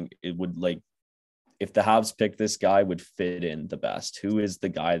you think it would, if the Habs pick this guy, would fit in the best? Who is the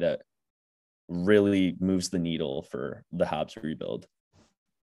guy that really moves the needle for the Habs rebuild?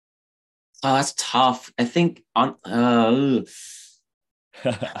 Oh, that's tough. I think on the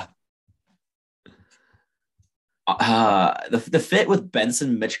fit with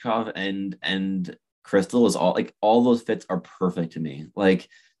Benson, Michkov, and Crystal is all those fits are perfect to me.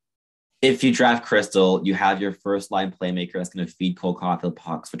 If you draft Crystal, you have your first line playmaker that's going to feed Cole Caufield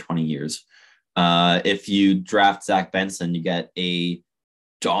pucks for 20 years. If you draft Zach Benson, you get a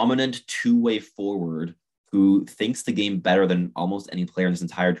dominant two-way forward who thinks the game better than almost any player in this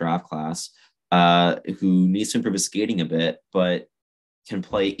entire draft class, who needs to improve his skating a bit, but can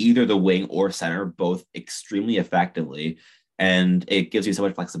play either the wing or center, both extremely effectively. And it gives you so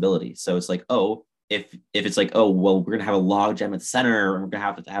much flexibility. So it's if it's well, we're going to have a log jam at center, and we're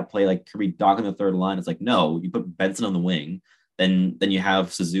going to have play Kirby Dach on the third line. It's no, you put Benson on the wing, then you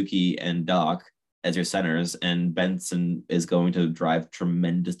have Suzuki and Dach as your centers, and Benson is going to drive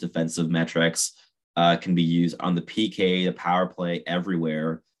tremendous defensive metrics, can be used on the PK, the power play,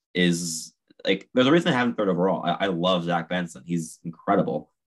 everywhere. There's a reason I have him third overall. I love Zach Benson. He's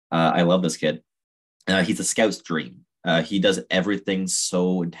incredible. I love this kid. He's a scout's dream. He does everything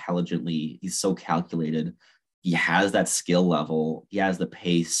so intelligently. He's so calculated. he has that skill level. He has the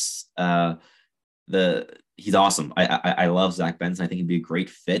pace. He's awesome. I love Zach Benson. I think he'd be a great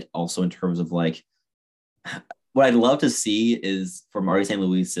fit also in terms of like what I'd love to see is for Marty St.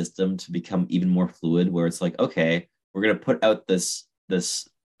 Louis' system to become even more fluid, where it's like, okay, we're gonna put out this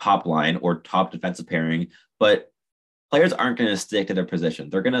top line or top defensive pairing, but players aren't going to stick to their position.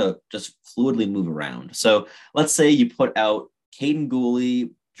 They're going to just fluidly move around. So let's say you put out Caden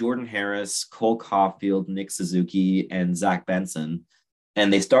Gooley, Jordan Harris, Cole Caulfield, Nick Suzuki, and Zach Benson.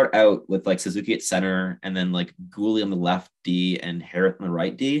 And they start out with like Suzuki at center and then like Gooley on the left D and Harris on the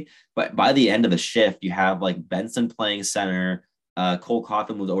right D. But by the end of the shift, you have like Benson playing center, Cole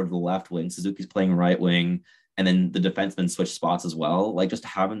Caulfield moves over to the left wing, Suzuki's playing right wing, and then the defensemen switch spots as well. Like just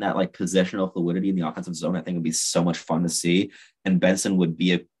having that like positional fluidity in the offensive zone, I think would be so much fun to see. And Benson would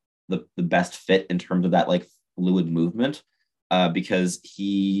be the best fit in terms of that like fluid movement because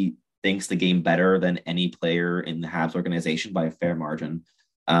he thinks the game better than any player in the Habs organization by a fair margin.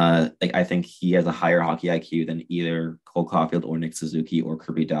 Like I think he has a higher hockey IQ than either Cole Caulfield or Nick Suzuki or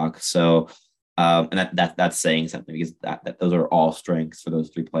Kirby Dach. So, and that's saying something because that those are all strengths for those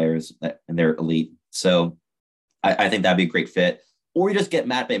three players and they're elite. So I think that'd be a great fit. Or you just get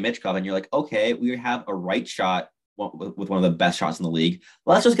Matvei Michkov and you're like, okay, we have a right shot with one of the best shots in the league.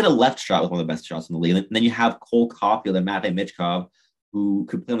 Let's just get a left shot with one of the best shots in the league. And then you have Cole Caulfield and Matvei Michkov who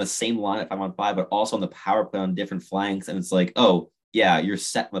could play on the same line at 5-on-5, but also on the power play on different flanks. And it's like, oh, yeah, you're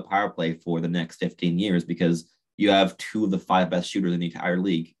set on the power play for the next 15 years because you have two of the 5 best shooters in the entire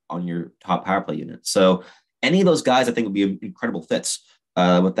league on your top power play unit. So any of those guys, I think, would be incredible fits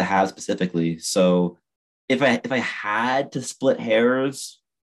with the Habs specifically. So if I had to split hairs,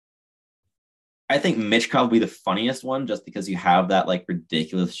 I think Michkov would be the funniest one just because you have that like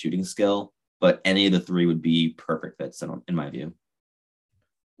ridiculous shooting skill, but any of the three would be perfect fits in my view.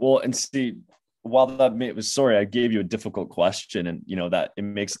 Well, and see, while sorry, I gave you a difficult question and, that it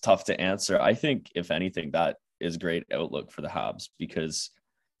makes it tough to answer. I think if anything, that is great outlook for the Habs because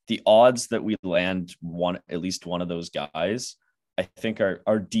the odds that we land at least one of those guys, I think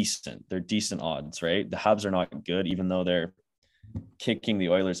are decent. They're decent odds, right? The Habs are not good, even though they're kicking the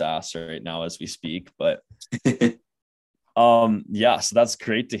Oilers' ass right now as we speak. But yeah, so that's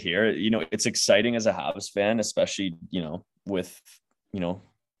great to hear. It's exciting as a Habs fan, especially, with,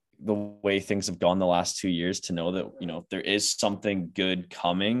 the way things have gone the last 2 years to know that, there is something good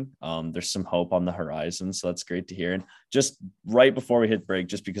coming. There's some hope on the horizon. So that's great to hear. And just right before we hit break,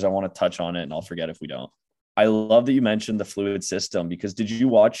 just because I want to touch on it and I'll forget if we don't. I love that you mentioned the fluid system because did you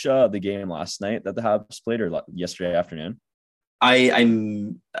watch the game last night that the Habs played or yesterday afternoon?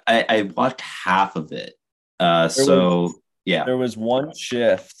 I watched half of it. Yeah. There was one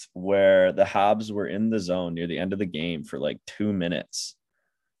shift where the Habs were in the zone near the end of the game for like 2 minutes.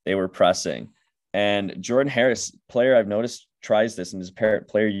 They were pressing. And Jordan Harris, player I've noticed, tries this, and his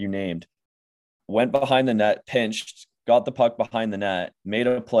player you named, went behind the net, pinched, got the puck behind the net, made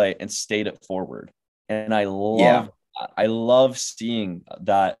a play, and stayed it forward. And I love seeing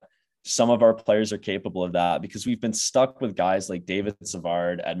that some of our players are capable of that because we've been stuck with guys like David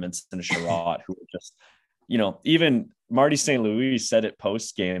Savard, Edmondson, and Sherratt, who are just, even Marty St. Louis said it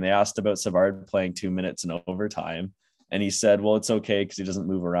post game. They asked about Savard playing 2 minutes in overtime. And he said, well, it's okay because he doesn't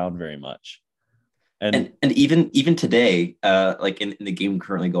move around very much. And even today, like in the game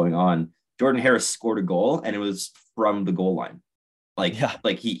currently going on, Jordan Harris scored a goal and it was from the goal line. Like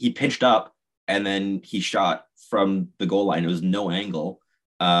he pinched up and then he shot from the goal line. It was no angle.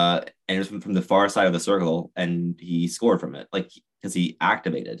 And it was from the far side of the circle and he scored from it, like because he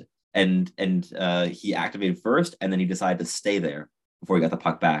activated and he activated first and then he decided to stay there before he got the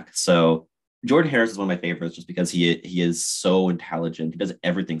puck back. So Jordan Harris is one of my favorites just because he is so intelligent. He does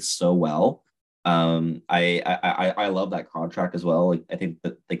everything so well. I love that contract as well. Like I think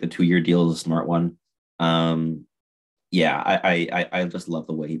that like the 2-year deal is a smart one. Yeah, I just love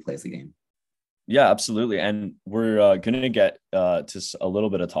the way he plays the game. Yeah, absolutely. And we're going to get to a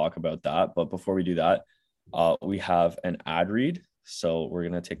little bit of talk about that. But before we do that, we have an ad read. So we're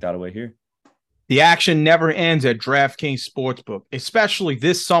going to take that away here. The action never ends at DraftKings Sportsbook, especially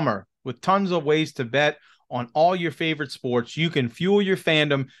this summer. With tons of ways to bet on all your favorite sports, you can fuel your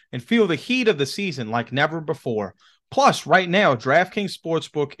fandom and feel the heat of the season like never before. Plus, right now, DraftKings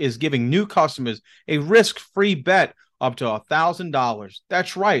Sportsbook is giving new customers a risk-free bet up to $1,000.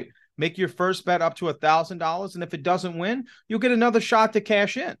 That's right. Make your first bet up to $1,000, and if it doesn't win, you'll get another shot to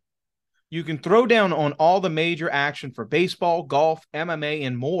cash in. You can throw down on all the major action for baseball, golf, MMA,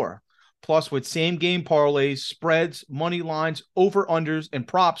 and more. Plus, with same-game parlays, spreads, money lines, over-unders, and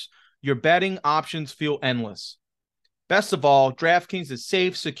props, your betting options feel endless. Best of all, DraftKings is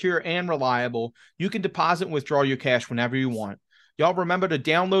safe, secure, and reliable. You can deposit and withdraw your cash whenever you want. Y'all remember to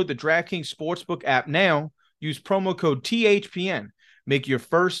download the DraftKings Sportsbook app now. Use promo code THPN. Make your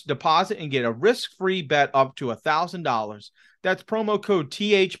first deposit and get a risk-free bet up to $1,000. That's promo code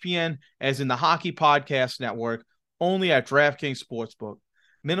THPN, as in the Hockey Podcast Network, only at DraftKings Sportsbook.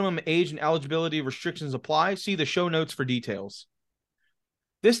 Minimum age and eligibility restrictions apply. See the show notes for details.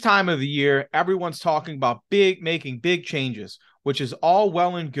 This time of the year, everyone's talking about making big changes, which is all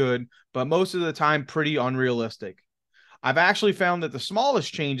well and good, but most of the time pretty unrealistic. I've actually found that the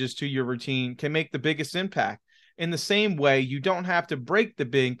smallest changes to your routine can make the biggest impact. In the same way, you don't have to break the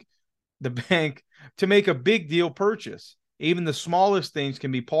bank to make a big deal purchase. Even the smallest things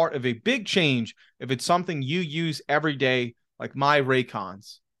can be part of a big change if it's something you use every day, like my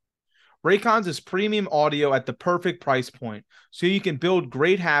Raycons. Raycons is premium audio at the perfect price point, so you can build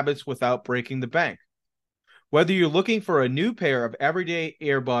great habits without breaking the bank. Whether you're looking for a new pair of everyday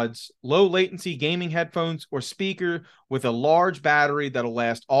earbuds, low latency gaming headphones, or speaker with a large battery that'll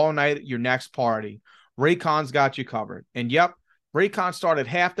last all night at your next party, Raycon's got you covered. And yep, Raycon start at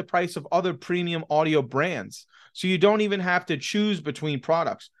half the price of other premium audio brands, so you don't even have to choose between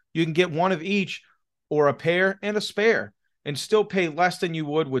products. You can get one of each or a pair and a spare and still pay less than you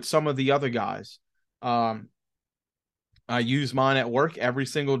would with some of the other guys. I use mine at work every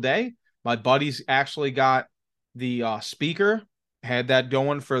single day. My buddies actually got the speaker, had that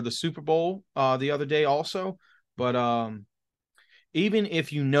going for the Super Bowl the other day also. But even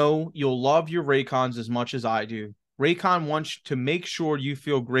if you know you'll love your Raycons as much as I do, Raycon wants to make sure you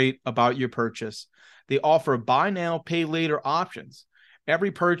feel great about your purchase. They offer buy now, pay later options.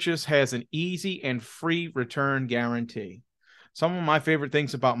 Every purchase has an easy and free return guarantee. Some of my favorite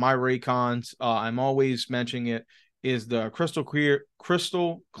things about my Raycons, I'm always mentioning it, is the crystal clear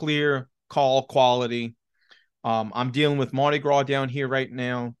call quality. I'm dealing with Mardi Gras down here right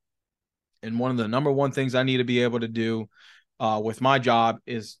now, and one of the number one things I need to be able to do with my job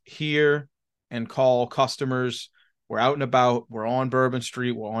is hear and call customers. We're out and about. We're on Bourbon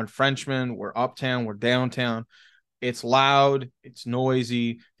Street. We're on Frenchman. We're uptown. We're downtown. It's loud. It's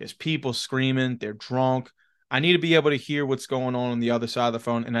noisy. There's people screaming. They're drunk. I need to be able to hear what's going on the other side of the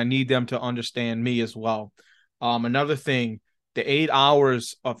phone, and I need them to understand me as well. Another thing, the 8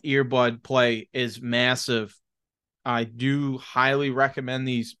 hours of earbud play is massive. I do highly recommend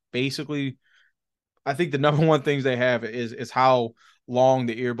these. Basically, I think the number one things they have is how long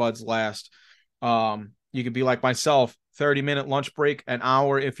the earbuds last. You could be like myself, 30-minute lunch break, an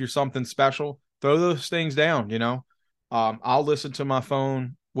hour if you're something special. Throw those things down, you know. I'll listen to my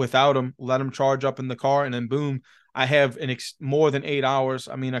phone without them, let them charge up in the car, and then boom, I have more than 8 hours.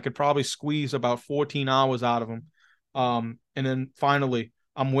 I mean, I could probably squeeze about 14 hours out of them. And then finally,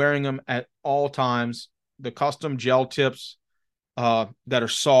 I'm wearing them at all times. The custom gel tips that are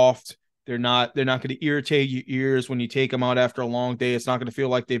soft. They're not going to irritate your ears when you take them out after a long day. It's not going to feel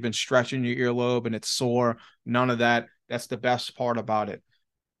like they've been stretching your earlobe and it's sore. None of that. That's the best part about it.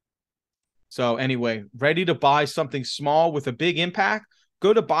 So anyway, ready to buy something small with a big impact?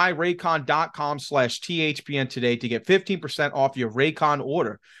 Go to buyraycon.com/THPN today to get 15% off your Raycon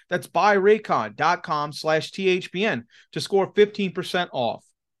order. That's buyraycon.com/THPN to score 15% off.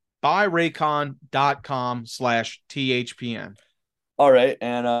 buyraycon.com/THPN. All right,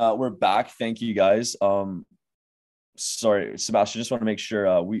 and we're back. Thank you guys. Sorry, Sebastian, just want to make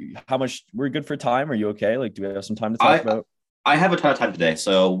sure we're good for time. Are you okay? Like, do we have some time to talk about? I have a ton of time today,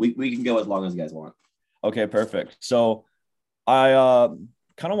 so we can go as long as you guys want. Okay, perfect. So I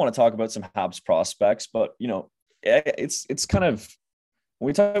kind of want to talk about some Habs prospects, but you know, it's kind of, when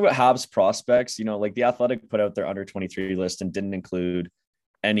we talk about Habs prospects, you know, like the Athletic put out their under 23 list and didn't include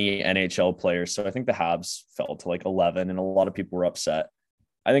any NHL players. So I think the Habs fell to like 11 and a lot of people were upset.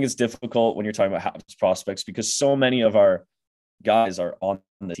 I think it's difficult when you're talking about Habs prospects because so many of our guys are on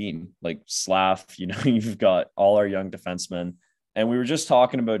the team, like Slav, you know, you've got all our young defensemen. And we were just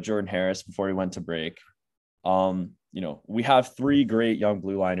talking about Jordan Harris before we went to break. You know, we have three great young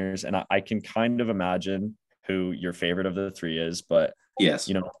blue liners, and I can kind of imagine who your favorite of the three is, but yes,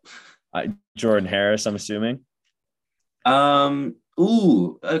 you know, Jordan Harris, I'm assuming. Probably.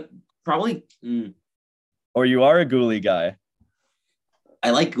 Or you are a Goalie guy. I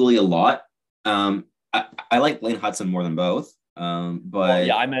like Goalie a lot. I like Blaine Hudson more than both. But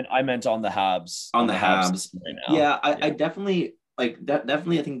yeah, I meant on the Habs. On the Habs right now. Yeah, I definitely like that.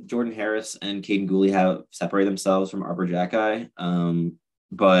 Definitely, I think Jordan Harris and Caden Gooley have separated themselves from Arbor Jacki, and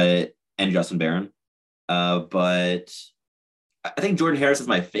Justin Barron. But I think Jordan Harris is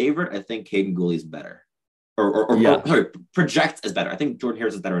my favorite. I think Caden Gooley is better, or projects as better. I think Jordan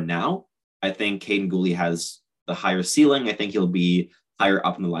Harris is better now. I think Caden Gooley has the higher ceiling. I think he'll be higher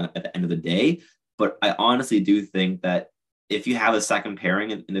up in the lineup at the end of the day. But I honestly do think that if you have a second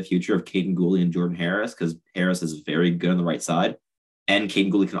pairing in the future of Caden Gooley and Jordan Harris, because Harris is very good on the right side, and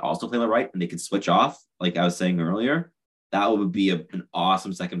Caden Gooley can also play on the right, and they can switch off, like I was saying earlier, that would be an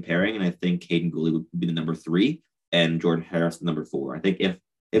awesome second pairing. And I think Caden Gooley would be the number 3 and Jordan Harris the number 4. I think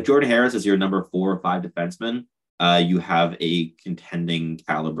if Jordan Harris is your number 4 or 5 defenseman, you have a contending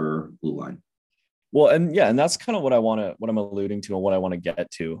caliber blue line. Well, and that's kind of what I'm alluding to and what I want to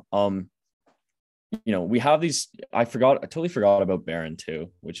get to. We have these, I totally forgot about Barron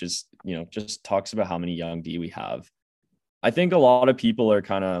too, which is, just talks about how many young D we have. I think a lot of people are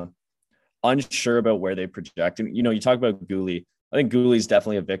kind of unsure about where they project. And, you talk about Gooley. I think Gooley's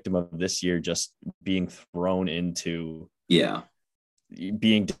definitely a victim of this year just being thrown into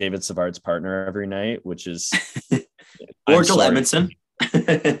being David Savard's partner every night, which is or Joel Edmondson.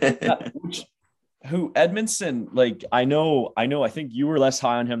 Who Edmondson, like I know, I think you were less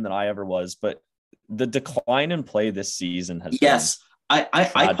high on him than I ever was, but the decline in play this season has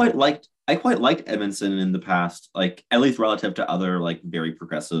I quite liked Edmondson in the past, like at least relative to other like very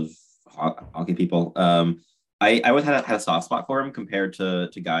progressive hockey people. I always had a soft spot for him compared to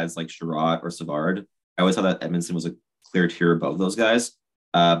guys like Sherrod or Savard. I always thought that Edmondson was a clear tier above those guys,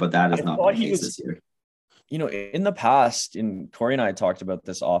 but that is not the case this year. In the past, and Corey and I talked about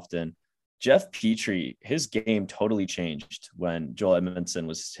this often, Jeff Petrie, his game totally changed when Joel Edmondson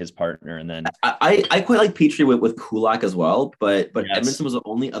was his partner. And then I quite like Petrie with Kulak as well, but yes. Edmondson was the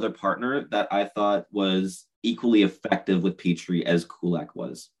only other partner that I thought was equally effective with Petrie as Kulak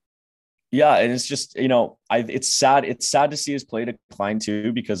was. Yeah, and it's just, it's sad. It's sad to see his play decline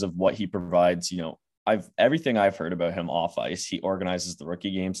too because of what he provides. Everything I've heard about him off ice, he organizes the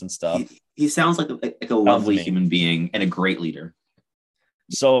rookie games and stuff. He sounds like a lovely human being and a great leader.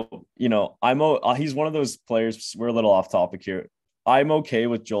 So, he's one of those players. We're a little off topic here. I'm okay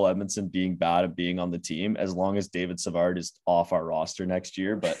with Joel Edmondson being bad at being on the team as long as David Savard is off our roster next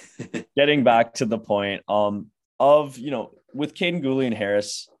year. But getting back to the point with Caden Gooley and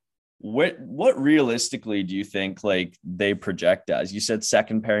Harris, what realistically do you think like they project as? You said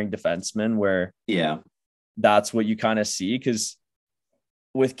second pairing defenseman, where that's what you kind of see, because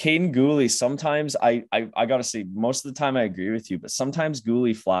with Caden Gooley, sometimes I gotta say, most of the time I agree with you, but sometimes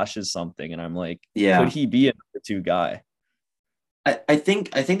Gooley flashes something, and I'm like, could he be a number 2 guy? I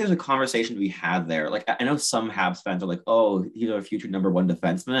think there's a conversation to be had there. Like I know some Habs fans are like, oh, he's a future number 1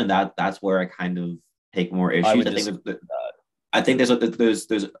 defenseman, and that's where I kind of take more issues. I think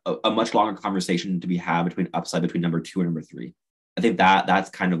there's a much longer conversation to be had between number 2 and number 3. I think that's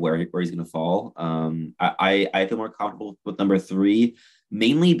kind of where he's going to fall. I feel more comfortable with number 3,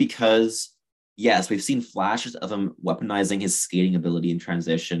 mainly because, yes, we've seen flashes of him weaponizing his skating ability in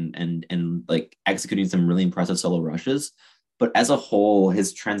transition and like executing some really impressive solo rushes. But as a whole,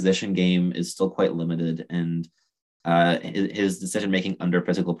 his transition game is still quite limited, and his decision-making under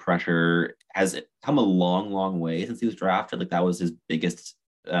physical pressure has come a long way since he was drafted. Like that was his biggest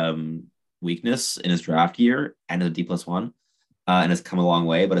weakness in his draft year and as a D+1. And it's come a long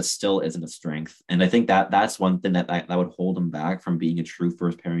way, but it still isn't a strength. And I think that's one thing that would hold him back from being a true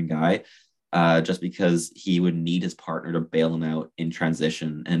first pairing guy, just because he would need his partner to bail him out in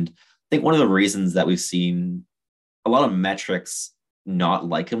transition. And I think one of the reasons that we've seen a lot of metrics not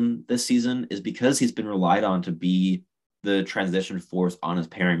like him this season is because he's been relied on to be the transition force on his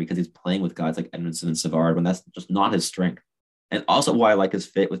pairing, because he's playing with guys like Edmondson and Savard when that's just not his strength. And also why I like his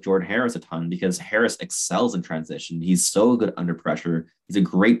fit with Jordan Harris a ton, because Harris excels in transition. He's so good under pressure. He's a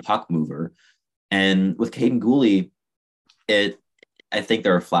great puck mover. And with Caden Gooley, I think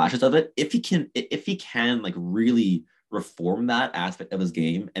there are flashes of it. If he can like really reform that aspect of his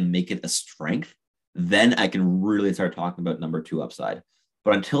game and make it a strength, then I can really start talking about number 2 upside.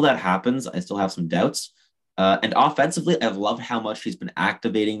 But until that happens, I still have some doubts. And offensively, I've loved how much he's been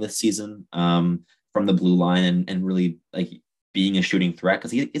activating this season from the blue line and really like being a shooting threat,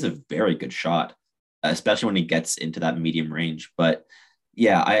 because he is a very good shot, especially when he gets into that medium range. But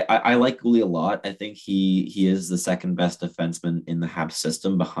yeah, I like Gooley a lot. I think he is the second best defenseman in the Habs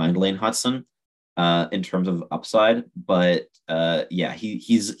system behind Lane Hudson in terms of upside. But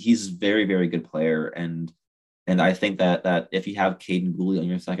he's very, very good player. And I think that if you have Caden Gooley on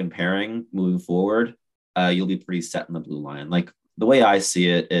your second pairing moving forward, you'll be pretty set in the blue line. Like the way I see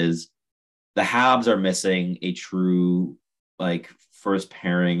it is the Habs are missing a true like first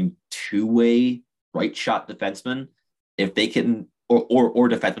pairing 2-way right shot defenseman. If they can, or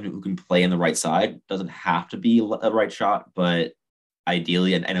defenseman who can play in the right side, doesn't have to be a right shot, but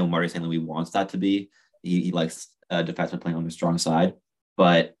ideally, and I know Marty St. Louis wants that to be. He likes a defenseman playing on the strong side,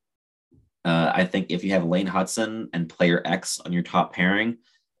 but I think if you have Lane Hudson and player X on your top pairing,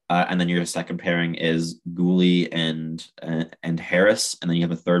 and then your second pairing is Gooley and Harris, and then you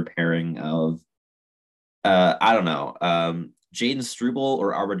have a third pairing of I don't know, Jaden Struble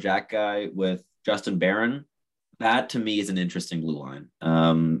or Arbor Jack guy with Justin Barron. That to me is an interesting blue line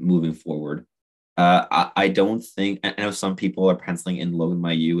moving forward. I don't think, I know some people are penciling in Logan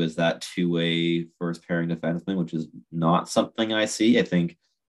Mailloux as that two-way first pairing defenseman, which is not something I see. I think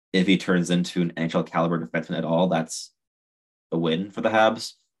if he turns into an NHL caliber defenseman at all, that's a win for the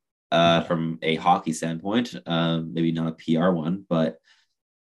Habs from a hockey standpoint. Maybe not a PR one, but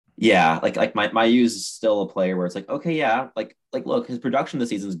yeah, like my use is still a player where it's like, okay, yeah, like look, his production this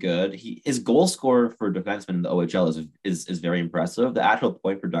season is good. His goal score for defenseman in the OHL is very impressive. The actual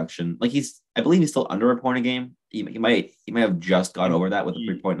point production, like I believe he's still under a point a game. He might have just gone over that with a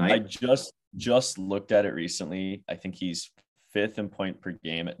 3-point night. I just looked at it recently. I think he's fifth in point per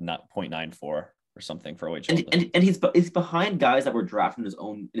game at not 0.94 or something for OHL. And he's behind guys that were drafted in his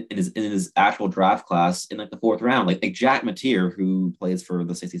own in his actual draft class in like the fourth round, like Jack Mateer, who plays for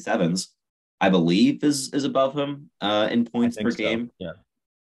the 67s, I believe is above him in points per game. Yeah,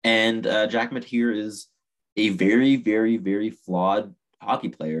 and Jack Mateer is a very, very, very flawed hockey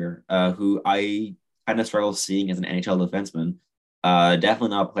player who I kind of struggle seeing as an NHL defenseman. Definitely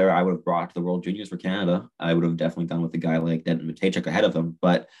not a player I would have brought to the World Juniors for Canada. I would have definitely gone with a guy like Denton Matejchuk ahead of him,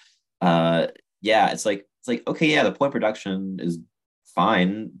 but yeah, it's like okay, yeah, the point production is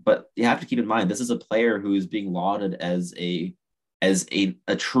fine, but you have to keep in mind this is a player who is being lauded as a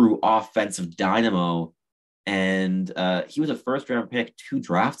true offensive dynamo, and he was a first round pick 2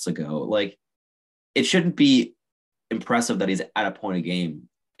 drafts ago. Like, it shouldn't be impressive that he's at a point a game.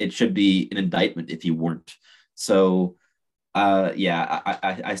 It should be an indictment if he weren't. So yeah,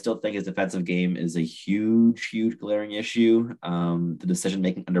 I still think his defensive game is a huge glaring issue. The decision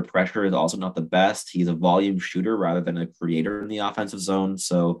making under pressure is also not the best. He's a volume shooter rather than a creator in the offensive zone.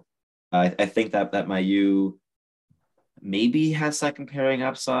 So I think that Mailloux maybe has second pairing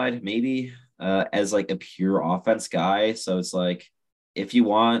upside, maybe as like a pure offense guy. So it's like, if you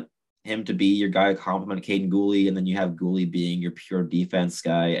want him to be your guy to complement Caden Gooley, and then you have Gooley being your pure defense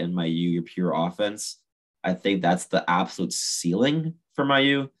guy and Mailloux your pure offense, I think that's the absolute ceiling for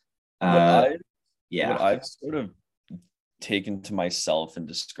Mailloux. What I've sort of taken to myself in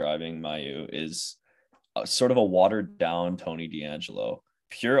describing Mailloux is sort of a watered down Tony DeAngelo.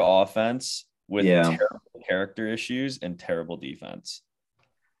 Pure offense with terrible character issues and terrible defense.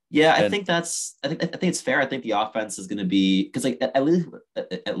 Yeah, I think it's fair. I think the offense is going to be, because like at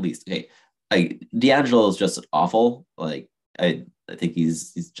least okay, like DeAngelo is just awful. Like I think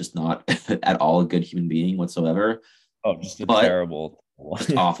he's just not at all a good human being whatsoever. Oh, just terrible,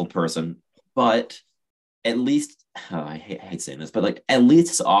 awful person. But at least I hate saying this, but like at least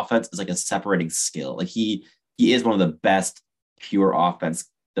his offense is like a separating skill. Like he is one of the best pure offense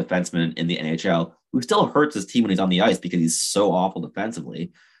defensemen in the NHL, who still hurts his team when he's on the ice because he's so awful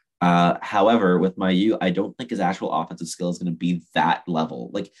defensively. However, with Mailloux, I don't think his actual offensive skill is going to be that level.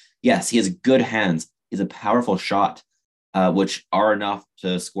 Like, yes, he has good hands. He's a powerful shot, which are enough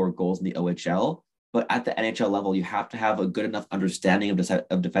to score goals in the OHL. But at the NHL level, you have to have a good enough understanding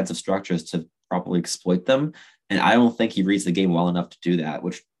of defensive structures to properly exploit them. And I don't think he reads the game well enough to do that,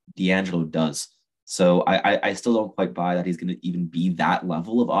 which DeAngelo does. So I still don't quite buy that he's going to even be that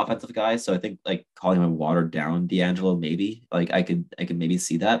level of offensive guy. So I think like calling him a watered down DeAngelo, maybe like I could maybe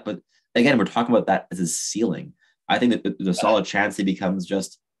see that. But again, we're talking about that as his ceiling. I think that there's a solid chance he becomes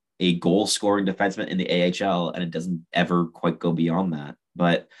just a goal scoring defenseman in the AHL, and it doesn't ever quite go beyond that.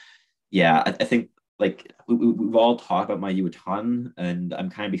 But yeah, I think like we've all talked about Mailloux a ton, and I'm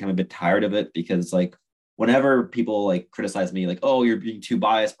kind of becoming a bit tired of it because like whenever people like criticize me, like, oh, you're being too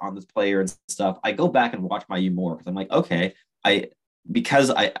biased on this player and stuff, I go back and watch Mailloux more because I'm like, okay, I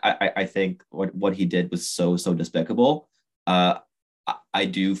think what he did was so despicable. I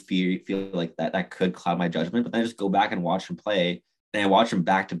do feel like that could cloud my judgment, but then I just go back and watch him play, and I watch him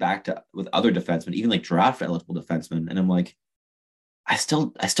back to back with other defensemen, even like draft eligible defensemen, and I'm like, I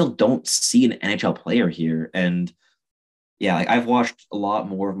still don't see an NHL player here. And yeah, like I've watched a lot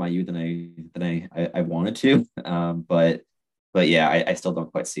more of Mailloux than I wanted to. But yeah, I still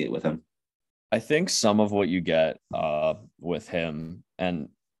don't quite see it with him. I think some of what you get with him, and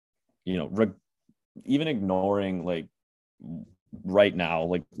you know, even ignoring like right now,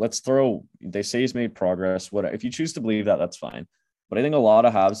 like they say he's made progress. What if you choose to believe that, that's fine. But I think a lot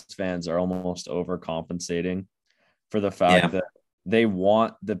of Habs fans are almost overcompensating for the fact that they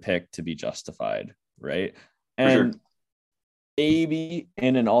want the pick to be justified, right? And maybe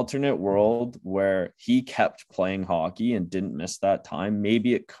in an alternate world where he kept playing hockey and didn't miss that time,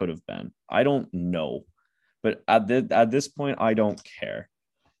 maybe it could have been. I don't know. But at this point, I don't care.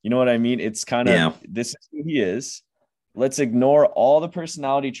 You know what I mean? It's kind of this is who he is. Let's ignore all the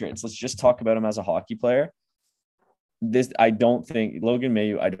personality traits. Let's just talk about him as a hockey player. I don't think Logan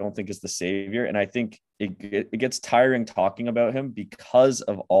Mailloux, I don't think is the savior. And I think it gets tiring talking about him because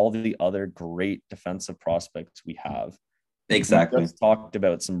of all the other great defensive prospects we have. Exactly. We just talked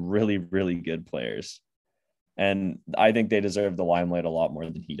about some really, really good players. And I think they deserve the limelight a lot more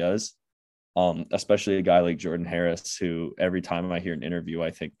than he does. Especially a guy like Jordan Harris, who every time I hear an interview,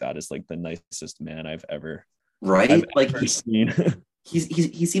 I think that is like the nicest man I've ever seen.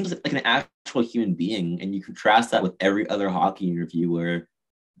 He seems like an actual human being, and you contrast that with every other hockey interview where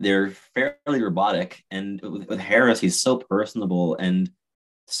they're fairly robotic. And with Harris, he's so personable and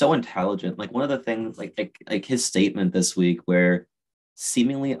so intelligent. Like one of the things, like his statement this week, where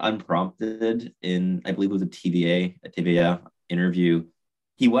seemingly unprompted in, I believe it was a TVA interview,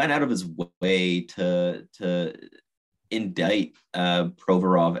 he went out of his way to indict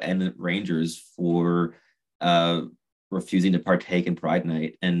Provorov and Rangers for refusing to partake in Pride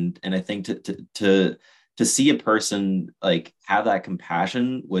Night, and I think to see a person like have that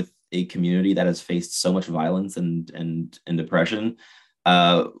compassion with a community that has faced so much violence and depression,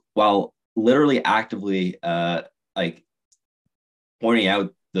 while literally actively like pointing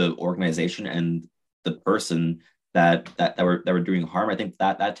out the organization and the person that were doing harm. I think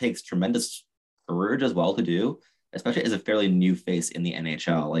that takes tremendous courage as well to do, especially as a fairly new face in the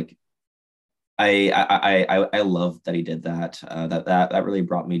NHL. Like I love that he did that. That really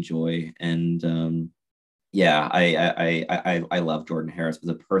brought me joy. And I love Jordan Harris as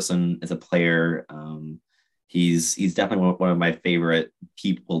a person, as a player. He's definitely one of my favorite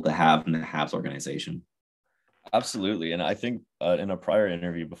people to have in the Habs organization. Absolutely. And I think in a prior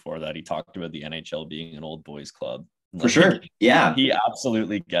interview before that, he talked about the NHL being an old boys club. For sure. Yeah. He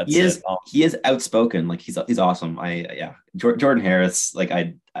absolutely gets it. He is outspoken. Like he's awesome. Jordan Harris, like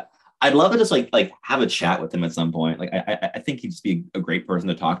I'd love to just like have a chat with him at some point. Like I think he'd just be a great person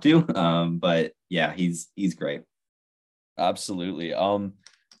to talk to. But yeah, he's great. Absolutely. I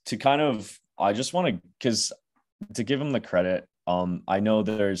just want to give him the credit. I know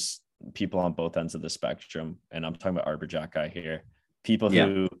there's people on both ends of the spectrum, and I'm talking about Arber Xhekaj here. People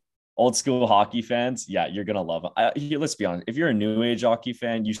who old school hockey fans, you're gonna love him. Let's be honest. If you're a new age hockey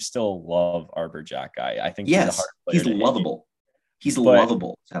fan, you still love Arber Xhekaj. I think he's lovable. He's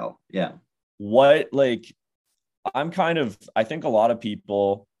lovable as hell. Yeah. I think a lot of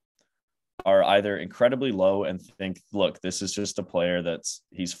people are either incredibly low and think, look, this is just a player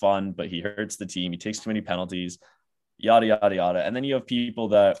he's fun, but he hurts the team. He takes too many penalties, yada, yada, yada. And then you have people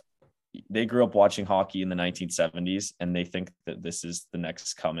that they grew up watching hockey in the 1970s and they think that this is the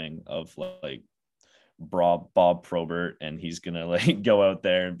next coming of like Bob Probert, and he's going to like go out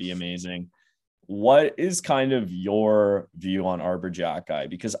there and be amazing. What is kind of your view on Arber Xhekaj?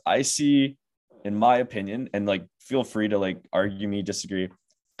 Because I see, in my opinion, and like feel free to like argue me, disagree,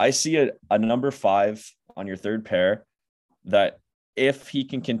 I see a number 5 on your third pair that if he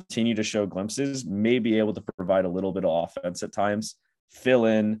can continue to show glimpses, may be able to provide a little bit of offense at times, fill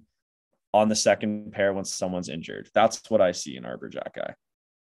in on the second pair when someone's injured. That's what I see in Arber Xhekaj.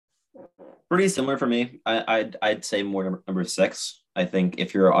 Pretty similar for me. I'd say more number 6. I think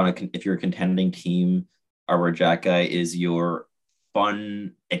if you're a contending team, Arber Xhekaj is your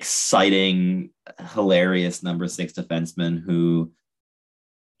fun, exciting, hilarious number 6 defenseman who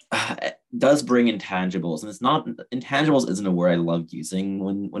does bring intangibles. And it's not, intangibles isn't a word I love using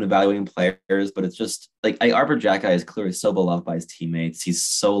when evaluating players, but it's just like Arber Xhekaj is clearly so beloved by his teammates. He's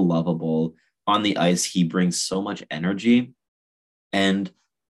so lovable on the ice. He brings so much energy, and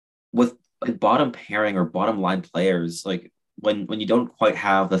with like bottom pairing or bottom line players, like when you don't quite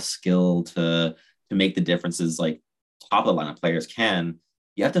have the skill to make the differences like top of the lineup players can,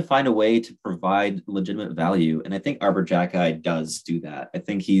 you have to find a way to provide legitimate value. And I think Arber Xhekaj does do that. I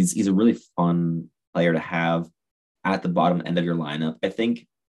think he's a really fun player to have at the bottom end of your lineup. I think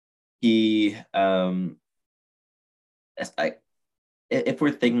he, if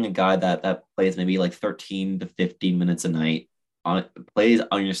we're thinking a guy that plays maybe like 13 to 15 minutes a night, plays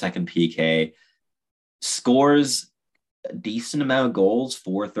on your second PK, scores a decent amount of goals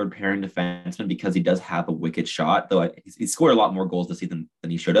for third pairing defenseman because he does have a wicked shot, though he's scored a lot more goals this season than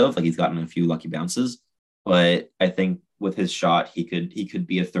he should have. Like he's gotten a few lucky bounces, but I think with his shot, he could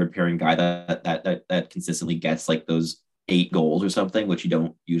be a third pairing guy that consistently gets like those 8 goals or something, which you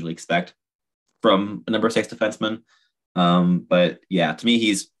don't usually expect from a number 6 defenseman. But yeah, to me,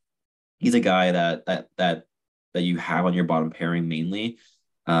 he's a guy that that you have on your bottom pairing mainly.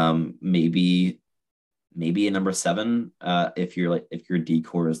 Maybe a number 7 if your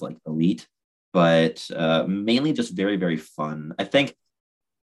decor is like elite, but mainly just very, very fun. I think,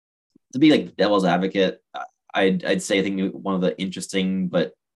 to be like devil's advocate, I'd say I think one of the interesting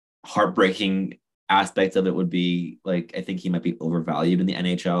but heartbreaking aspects of it would be like, I think he might be overvalued in the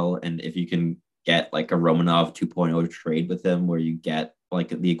NHL, and if you can get like a Romanov 2.0 trade with him where you get like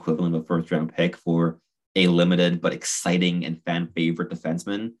the equivalent of a first round pick for a limited but exciting and fan favorite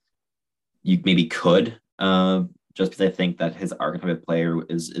defenseman, you maybe could, just because I think that his archetype player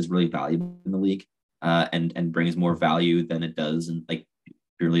is really valuable in the league, and brings more value than it does in like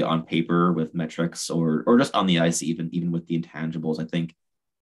purely on paper with metrics or just on the ice, even with the intangibles. I think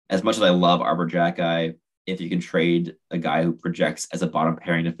as much as I love Arbor Xhekaj, if you can trade a guy who projects as a bottom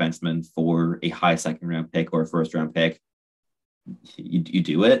pairing defenseman for a high second round pick or a first round pick, you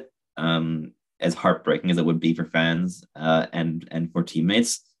do it. As heartbreaking as it would be for fans and for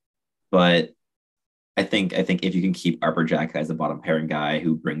teammates, but I think if you can keep Arbor Xhekaj as a bottom pairing guy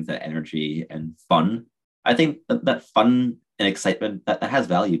who brings that energy and fun, I think that fun and excitement that has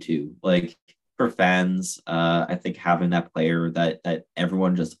value too. Like for fans, I think having that player that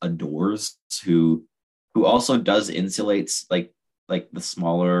everyone just adores, who also does insulates like the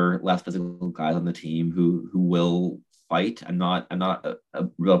smaller, less physical guys on the team who will fight. I'm not a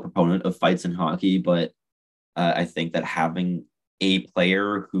real proponent of fights in hockey, but I think that having a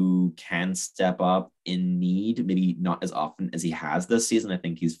player who can step up in need, maybe not as often as he has this season. I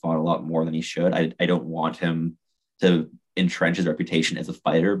think he's fought a lot more than he should. I don't want him to entrench his reputation as a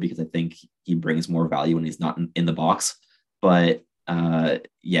fighter, because I think he brings more value when he's not in the box. But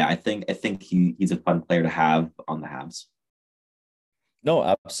yeah, I think he's a fun player to have on the Habs. No,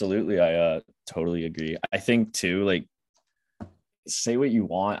 absolutely. I totally agree. I think too, like, say what you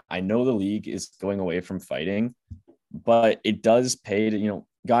want. I know the league is going away from fighting, but it does pay to,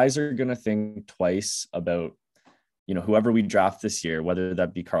 guys are going to think twice about, whoever we draft this year, whether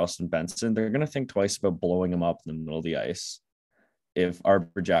that be Carlson Benson, they're going to think twice about blowing him up in the middle of the ice. If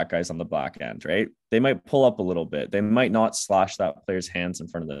Arbor Xhekaj's on the back end, right? They might pull up a little bit. They might not slash that player's hands in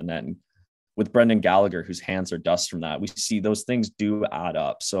front of the net. And with Brendan Gallagher, whose hands are dust from that, we see those things do add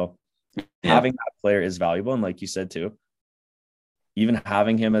up. So having that player is valuable. And like you said too, even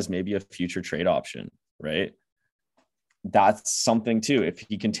having him as maybe a future trade option, right? That's something too. If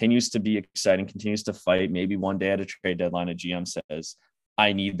he continues to be exciting, continues to fight, maybe one day at a trade deadline, a GM says,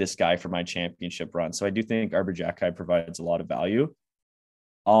 I need this guy for my championship run. So I do think Arbor Xhekaj provides a lot of value.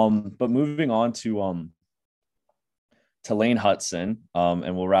 But moving on to Lane Hutson,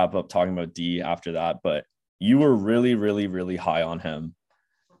 and we'll wrap up talking about D after that. But you were really, really, really high on him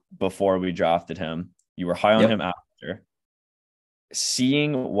before we drafted him. You were high on him after.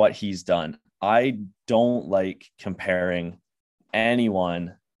 Seeing what he's done, I don't like comparing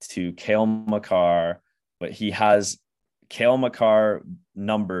anyone to Cale Makar, but he has Cale Makar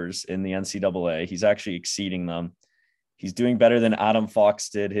numbers in the NCAA. He's actually exceeding them. He's doing better than Adam Fox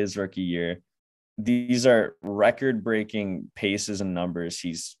did his rookie year. These are record-breaking paces and numbers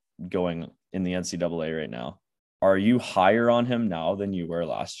he's going in the NCAA right now. Are you higher on him now than you were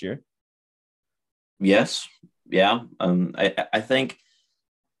last year? Yes. Yeah. I think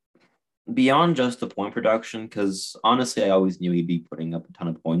beyond just the point production, because honestly, I always knew he'd be putting up a ton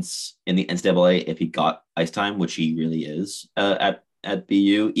of points in the NCAA if he got ice time, which he really is at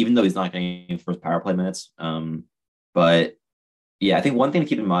BU, even though he's not getting first power play minutes. But yeah, I think one thing to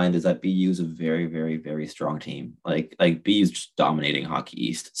keep in mind is that BU is a very, very, very strong team. Like BU is just dominating Hockey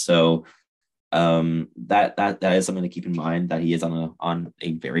East. So that is something to keep in mind, that he is on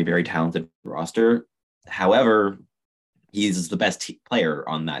a very, very talented roster. However, he's the best player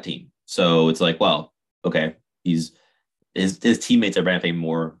on that team. So it's like, well, okay, his teammates are benefiting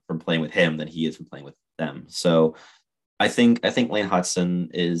more from playing with him than he is from playing with them. So I think Lane Hutson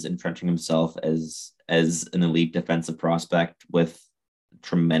is entrenching himself as an elite defensive prospect with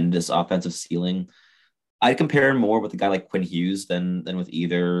tremendous offensive ceiling. I'd compare him more with a guy like Quinn Hughes than with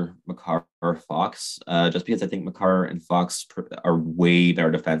either Makar or Fox, just because I think Makar and Fox are way better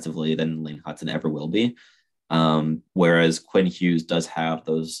defensively than Lane Hutson ever will be. Whereas Quinn Hughes does have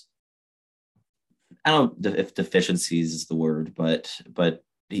those, I don't know if deficiencies is the word, but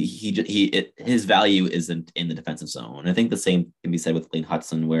his value isn't in the defensive zone. I think the same can be said with Lane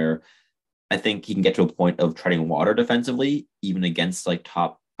Hutson, where I think he can get to a point of treading water defensively, even against like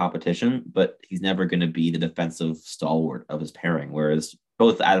top competition, but he's never going to be the defensive stalwart of his pairing. Whereas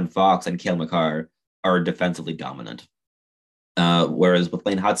both Adam Fox and Cale Makar are defensively dominant. Whereas with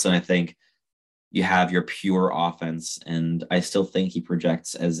Lane Hutson, I think you have your pure offense, and I still think he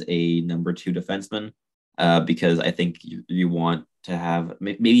projects as a number 2 defenseman. because I think you want to have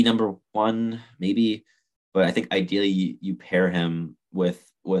maybe number one, maybe, but I think ideally you pair him with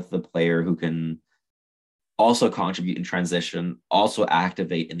the player who can also contribute in transition, also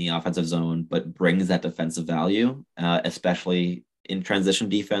activate in the offensive zone, but brings that defensive value, especially in transition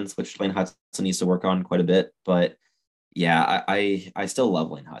defense, which Lane Hutson needs to work on quite a bit. But yeah, I still love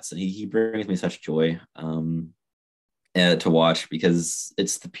Lane Hutson. He brings me such joy to watch, because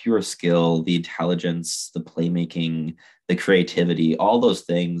it's the pure skill, the intelligence, the playmaking, the creativity, all those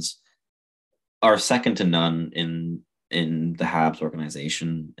things are second to none in the Habs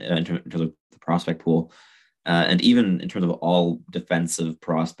organization in terms of the prospect pool. And even in terms of all defensive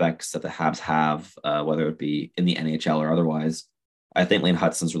prospects that the Habs have, whether it be in the NHL or otherwise, I think Lane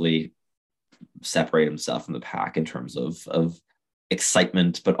Hutson's really separated himself from the pack in terms of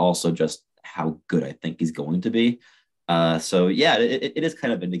excitement, but also just how good I think he's going to be. So yeah, it is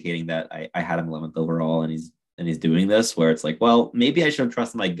kind of indicating that I had him 11th overall, and he's doing this, where it's like, well, maybe I should have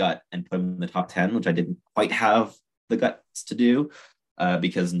trusted my gut and put him in the top 10, which I didn't quite have the guts to do.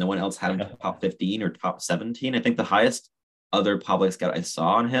 Because no one else had him top 15 or top 17. I think the highest other public scout I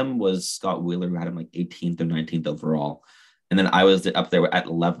saw on him was Scott Wheeler, who had him like 18th or 19th overall. And then I was up there at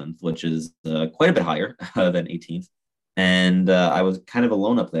 11th, which is quite a bit higher than 18th. And I was kind of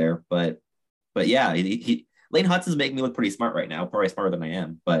alone up there. But yeah, Lane Hutson's making me look pretty smart right now, probably smarter than I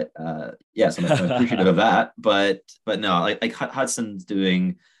am. But yeah, so I'm appreciative of that. But no, like Hutson's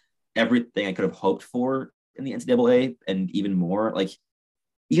doing everything I could have hoped for in the NCAA, and even more.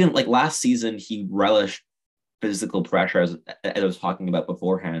 Even last season, he relished physical pressure, as I was talking about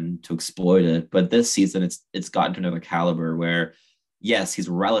beforehand, to exploit it. But this season, it's gotten to another caliber where, yes, he's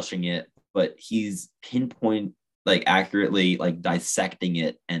relishing it, but he's pinpoint accurately dissecting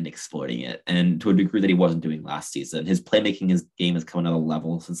it and exploiting it, and to a degree that he wasn't doing last season. His playmaking, his game has come another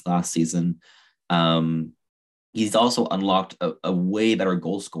level since last season. He's also unlocked a way better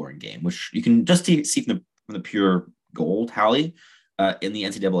goal scoring game, which you can just see from the pure goal tally in the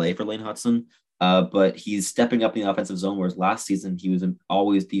NCAA for Lane Hutson. But he's stepping up in the offensive zone, whereas last season he was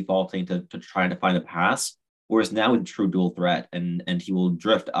always defaulting to trying to find a pass, whereas now with true dual threat, and he will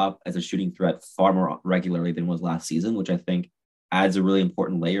drift up as a shooting threat far more regularly than was last season, which I think adds a really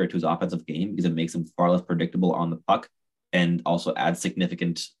important layer to his offensive game, because it makes him far less predictable on the puck, and also adds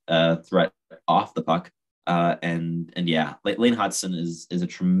significant threat off the puck. And yeah, Lane Hutson is a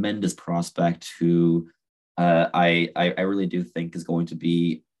tremendous prospect who I really do think is going to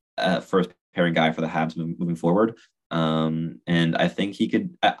be a first pairing guy for the Habs moving forward. And I think he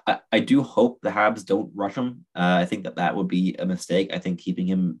could. I do hope the Habs don't rush him. I think that would be a mistake. I think keeping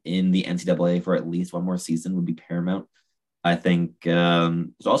him in the NCAA for at least one more season would be paramount. I think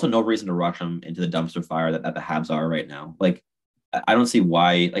there's also no reason to rush him into the dumpster fire that the Habs are right now. I don't see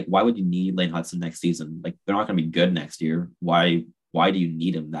why. Why would you need Lane Hutson next season? They're not going to be good next year. Why do you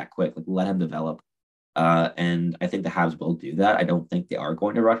need him that quick? Let him develop. And I think the Habs will do that. I don't think they are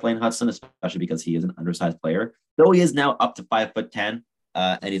going to rush Lane Hutson, especially because he is an undersized player, though he is now up to 5'10",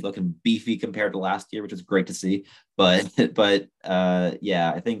 and he's looking beefy compared to last year, which is great to see. But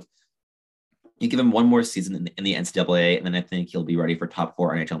yeah, I think you give him one more season in the NCAA, and then I think he'll be ready for top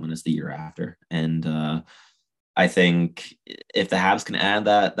 4 NHL minutes the year after. And I think if the Habs can add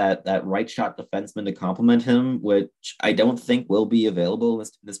that right shot defenseman to complement him, which I don't think will be available in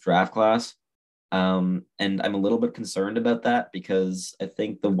this draft class. And I'm a little bit concerned about that, because I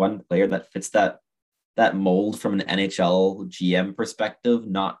think the one player that fits that mold from an NHL GM perspective,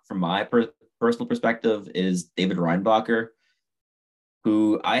 not from my personal perspective, is David Reinbacher,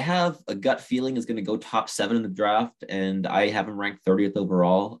 who I have a gut feeling is going to go top 7 in the draft, and I have him ranked 30th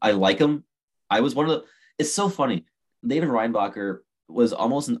overall. I like him. It's so funny. David Reinbacher was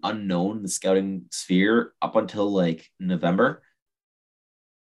almost an unknown in the scouting sphere up until November.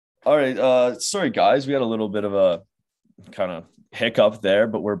 All right. Sorry, guys. We had a little bit of a kind of hiccup there,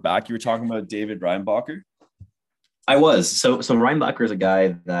 but we're back. You were talking about David Reinbacher? I was. So Reinbacher is a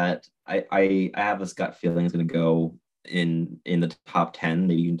guy that I have this gut feeling is going to go in the top 10,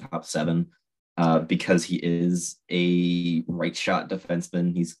 maybe even top 7, because he is a right shot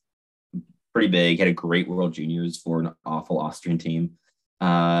defenseman. He's pretty big. He had a great World Juniors for an awful Austrian team.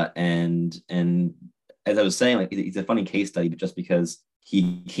 And as I was saying, he's a funny case study, but just because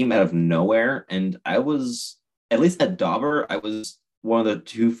he came out of nowhere. And I was, at least at Dauber, I was one of the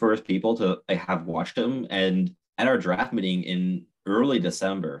 2 first people to have watched him. And at our draft meeting in early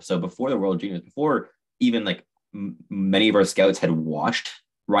December, so before the World Juniors, before even many of our scouts had watched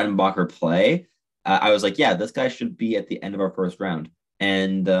Reinbacher play, I was like, yeah, this guy should be at the end of our first round.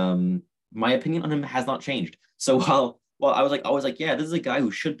 And my opinion on him has not changed. So Well, I was like, yeah, this is a guy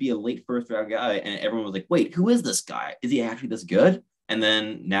who should be a late first round guy, and everyone was like, wait, who is this guy? Is he actually this good? And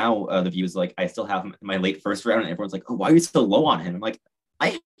then now the view is like, I still have him in my late first round, and everyone's like, oh, why are you so low on him? I'm like,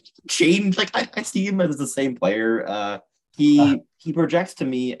 I changed. Like, I see him as the same player. He projects to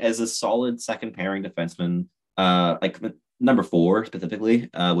me as a solid second pairing defenseman, like number 4 specifically,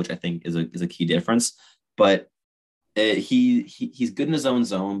 which I think is a key difference. But he's good in his own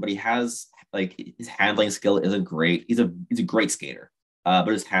zone, but he has like his handling skill isn't great. He's a great skater, but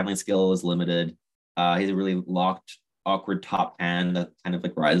his handling skill is limited. He's a really locked, awkward top hand that kind of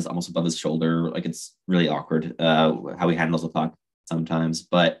like rises almost above his shoulder. Like it's really awkward how he handles the puck sometimes.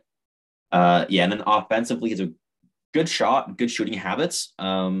 But yeah, and then offensively, he's a good shot, good shooting habits,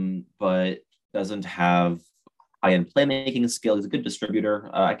 but doesn't have high-end playmaking skill. He's a good distributor.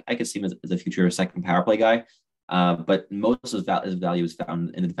 I could see him as a future second power play guy. But most of his value is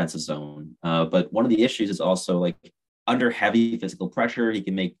found in the defensive zone. But one of the issues is also like under heavy physical pressure, he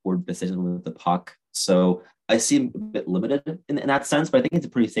can make poor decisions with the puck. So I see him a bit limited in that sense, but I think it's a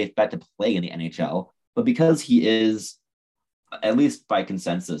pretty safe bet to play in the NHL. But because he is, at least by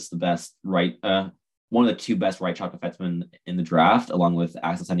consensus, the best one of the 2 best right shot defensemen in the draft, along with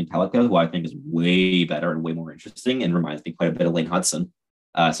Axel Sandin-Pellikka, who I think is way better and way more interesting and reminds me quite a bit of Lane Hudson.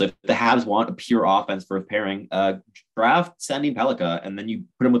 So if the Habs want a pure offense for a pairing, draft Sandin-Pellikka, and then you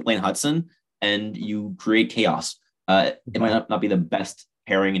put him with Lane Hudson, and you create chaos. It might not be the best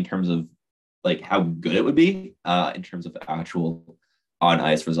pairing in terms of like how good it would be in terms of actual on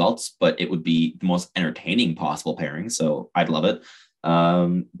ice results, but it would be the most entertaining possible pairing. So I'd love it.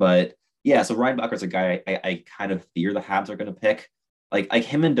 But yeah, so Ryan Bucker is a guy I kind of fear the Habs are going to pick. Like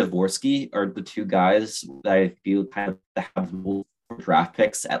him and Dvorsky are the 2 guys that I feel kind of the Habs will draft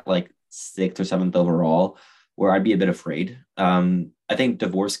picks at like 6th or 7th overall, where I'd be a bit afraid. I think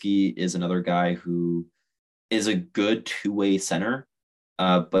Dvorsky is another guy who is a good 2-way center,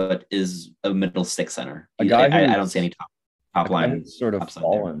 but is a middle 6 center. I don't see any top line sort of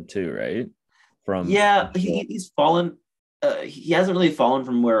fallen too, right? He's fallen. He hasn't really fallen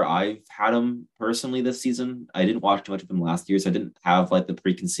from where I've had him personally this season. I didn't watch too much of him last year, so I didn't have like the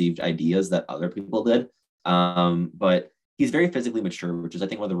preconceived ideas that other people did. But he's very physically mature, which is I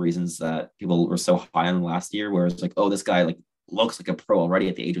think one of the reasons that people were so high on him last year, where it's like, oh, this guy like looks like a pro already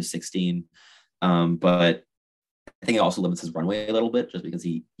at the age of 16. But I think it also limits his runway a little bit just because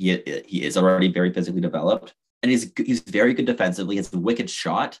he is already very physically developed, and he's very good defensively. He has a wicked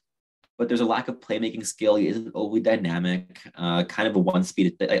shot, but there's a lack of playmaking skill. He isn't overly dynamic, kind of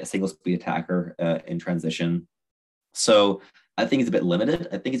a single speed attacker in transition. So I think he's a bit limited.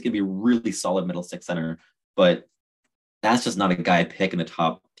 I think he's going to be a really solid middle 6 center, but that's just not a guy I pick in the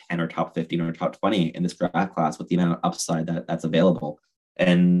top 10 or top 15 or top 20 in this draft class with the amount of upside that's available.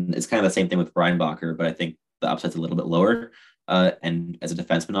 And it's kind of the same thing with Brian Bacher, but I think the upside's a little bit lower. And as a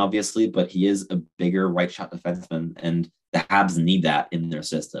defenseman, obviously, but he is a bigger right shot defenseman, and the Habs need that in their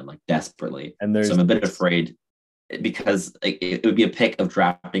system, like desperately. And so I'm a bit afraid because it would be a pick of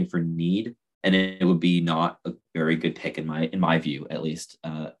drafting for need, and it would be not a very good pick in my view, at least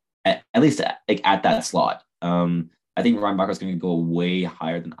at that slot. I think Ryan Bacher is going to go way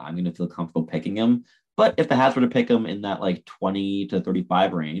higher than I'm going to feel comfortable picking him. But if the Habs were to pick him in that like 20 to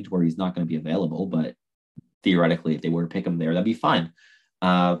 35 range, where he's not going to be available, but theoretically, if they were to pick him there, that'd be fine.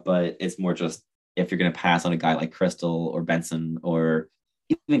 But it's more just if you're going to pass on a guy like Crystal or Benson, or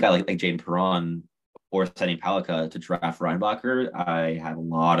even a guy like Jaden Perron or Sandin-Pellikka to draft Ryan Bacher, I have a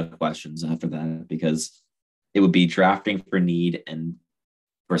lot of questions after that, because it would be drafting for need and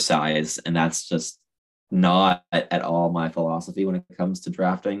for size, and that's just not at all my philosophy when it comes to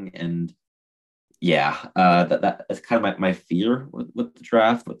drafting. And yeah, that's kind of my fear with the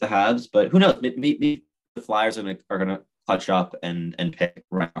draft with the Habs. But who knows? Maybe the Flyers are gonna clutch up and pick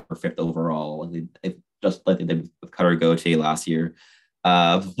Ryan Bacher 5th overall, just like they did with Cutter Gauthier last year.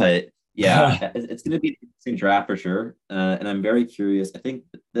 But yeah, it's going to be an interesting draft for sure. And I'm very curious. I think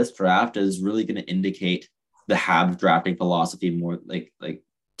this draft is really going to indicate the Habs drafting philosophy more like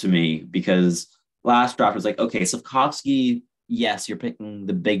to me, because last draft was like, okay, Slafkovsky, yes, you're picking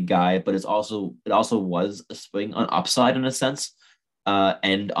the big guy, but it also was a swing on upside in a sense,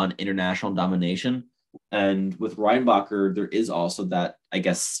 and on international domination. And with Ryan Bacher, there is also that, I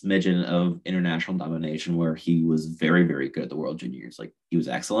guess, smidgen of international domination where he was very, very good at the World Juniors. Like, he was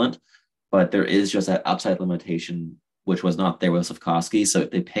excellent, but there is just that upside limitation, which was not there with Slafkovsky. So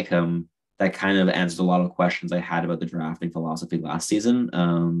if they pick him, that kind of answers a lot of questions I had about the drafting philosophy last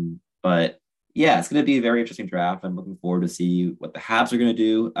season. But yeah, it's going to be a very interesting draft. I'm looking forward to see what the Habs are going to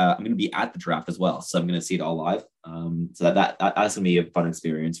do. I'm going to be at the draft as well, so I'm going to see it all live. So that's going to be a fun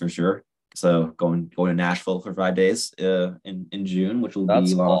experience for sure. So going to Nashville for 5 days in June, which will be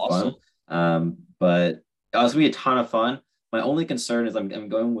a lot of fun. But it's gonna be a ton of fun. My only concern is I'm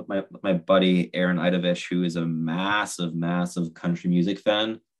going with my buddy Aaron Idovich, who is a massive country music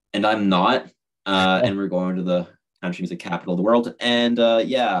fan, and I'm not. And we're going to the country music capital of the world. And I'm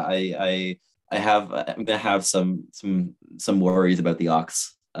gonna have some worries about the Aux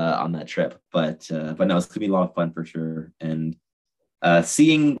on that trip. But no, it's gonna be a lot of fun for sure. And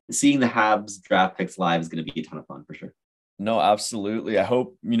seeing the Habs draft picks live is gonna be a ton of fun for sure. No, absolutely. I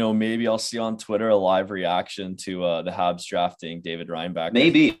hope, maybe I'll see on Twitter a live reaction to the Habs drafting David Reinback.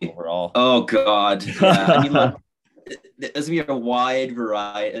 Maybe overall. Oh God. Yeah. I mean, look, there's gonna be a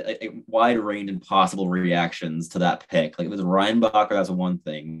wide range and possible reactions to that pick. Like if it's Reinbacher, that's one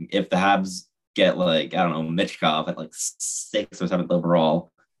thing. If the Habs get Michkov at 6th or 7th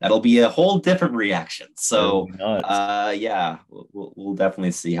overall, that'll be a whole different reaction. So we'll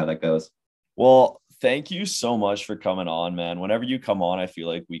definitely see how that goes. Well, thank you so much for coming on, man. Whenever you come on, I feel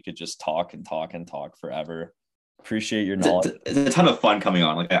like we could just talk and talk and talk forever. Appreciate your knowledge. It's a ton of fun coming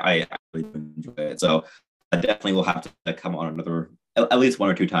on. Like I really enjoy it. So I definitely will have to come on at least 1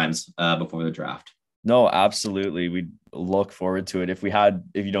 or 2 times before the draft. No, absolutely. We look forward to it. If we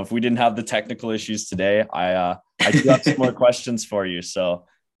didn't have the technical issues today, I do have some more questions for you. So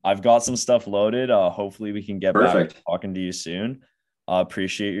I've got some stuff loaded. Hopefully we can get back to talking to you soon.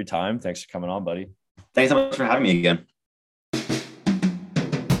 Appreciate your time. Thanks for coming on, buddy. Thanks so much for having me again.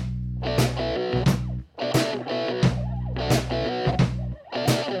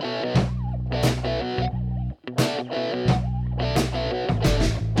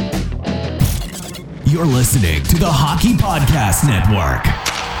 You're listening to the Hockey Podcast Network.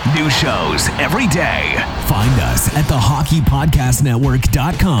 New shows every day. Find us at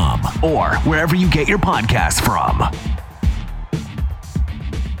thehockeypodcastnetwork.com or wherever you get your podcasts from.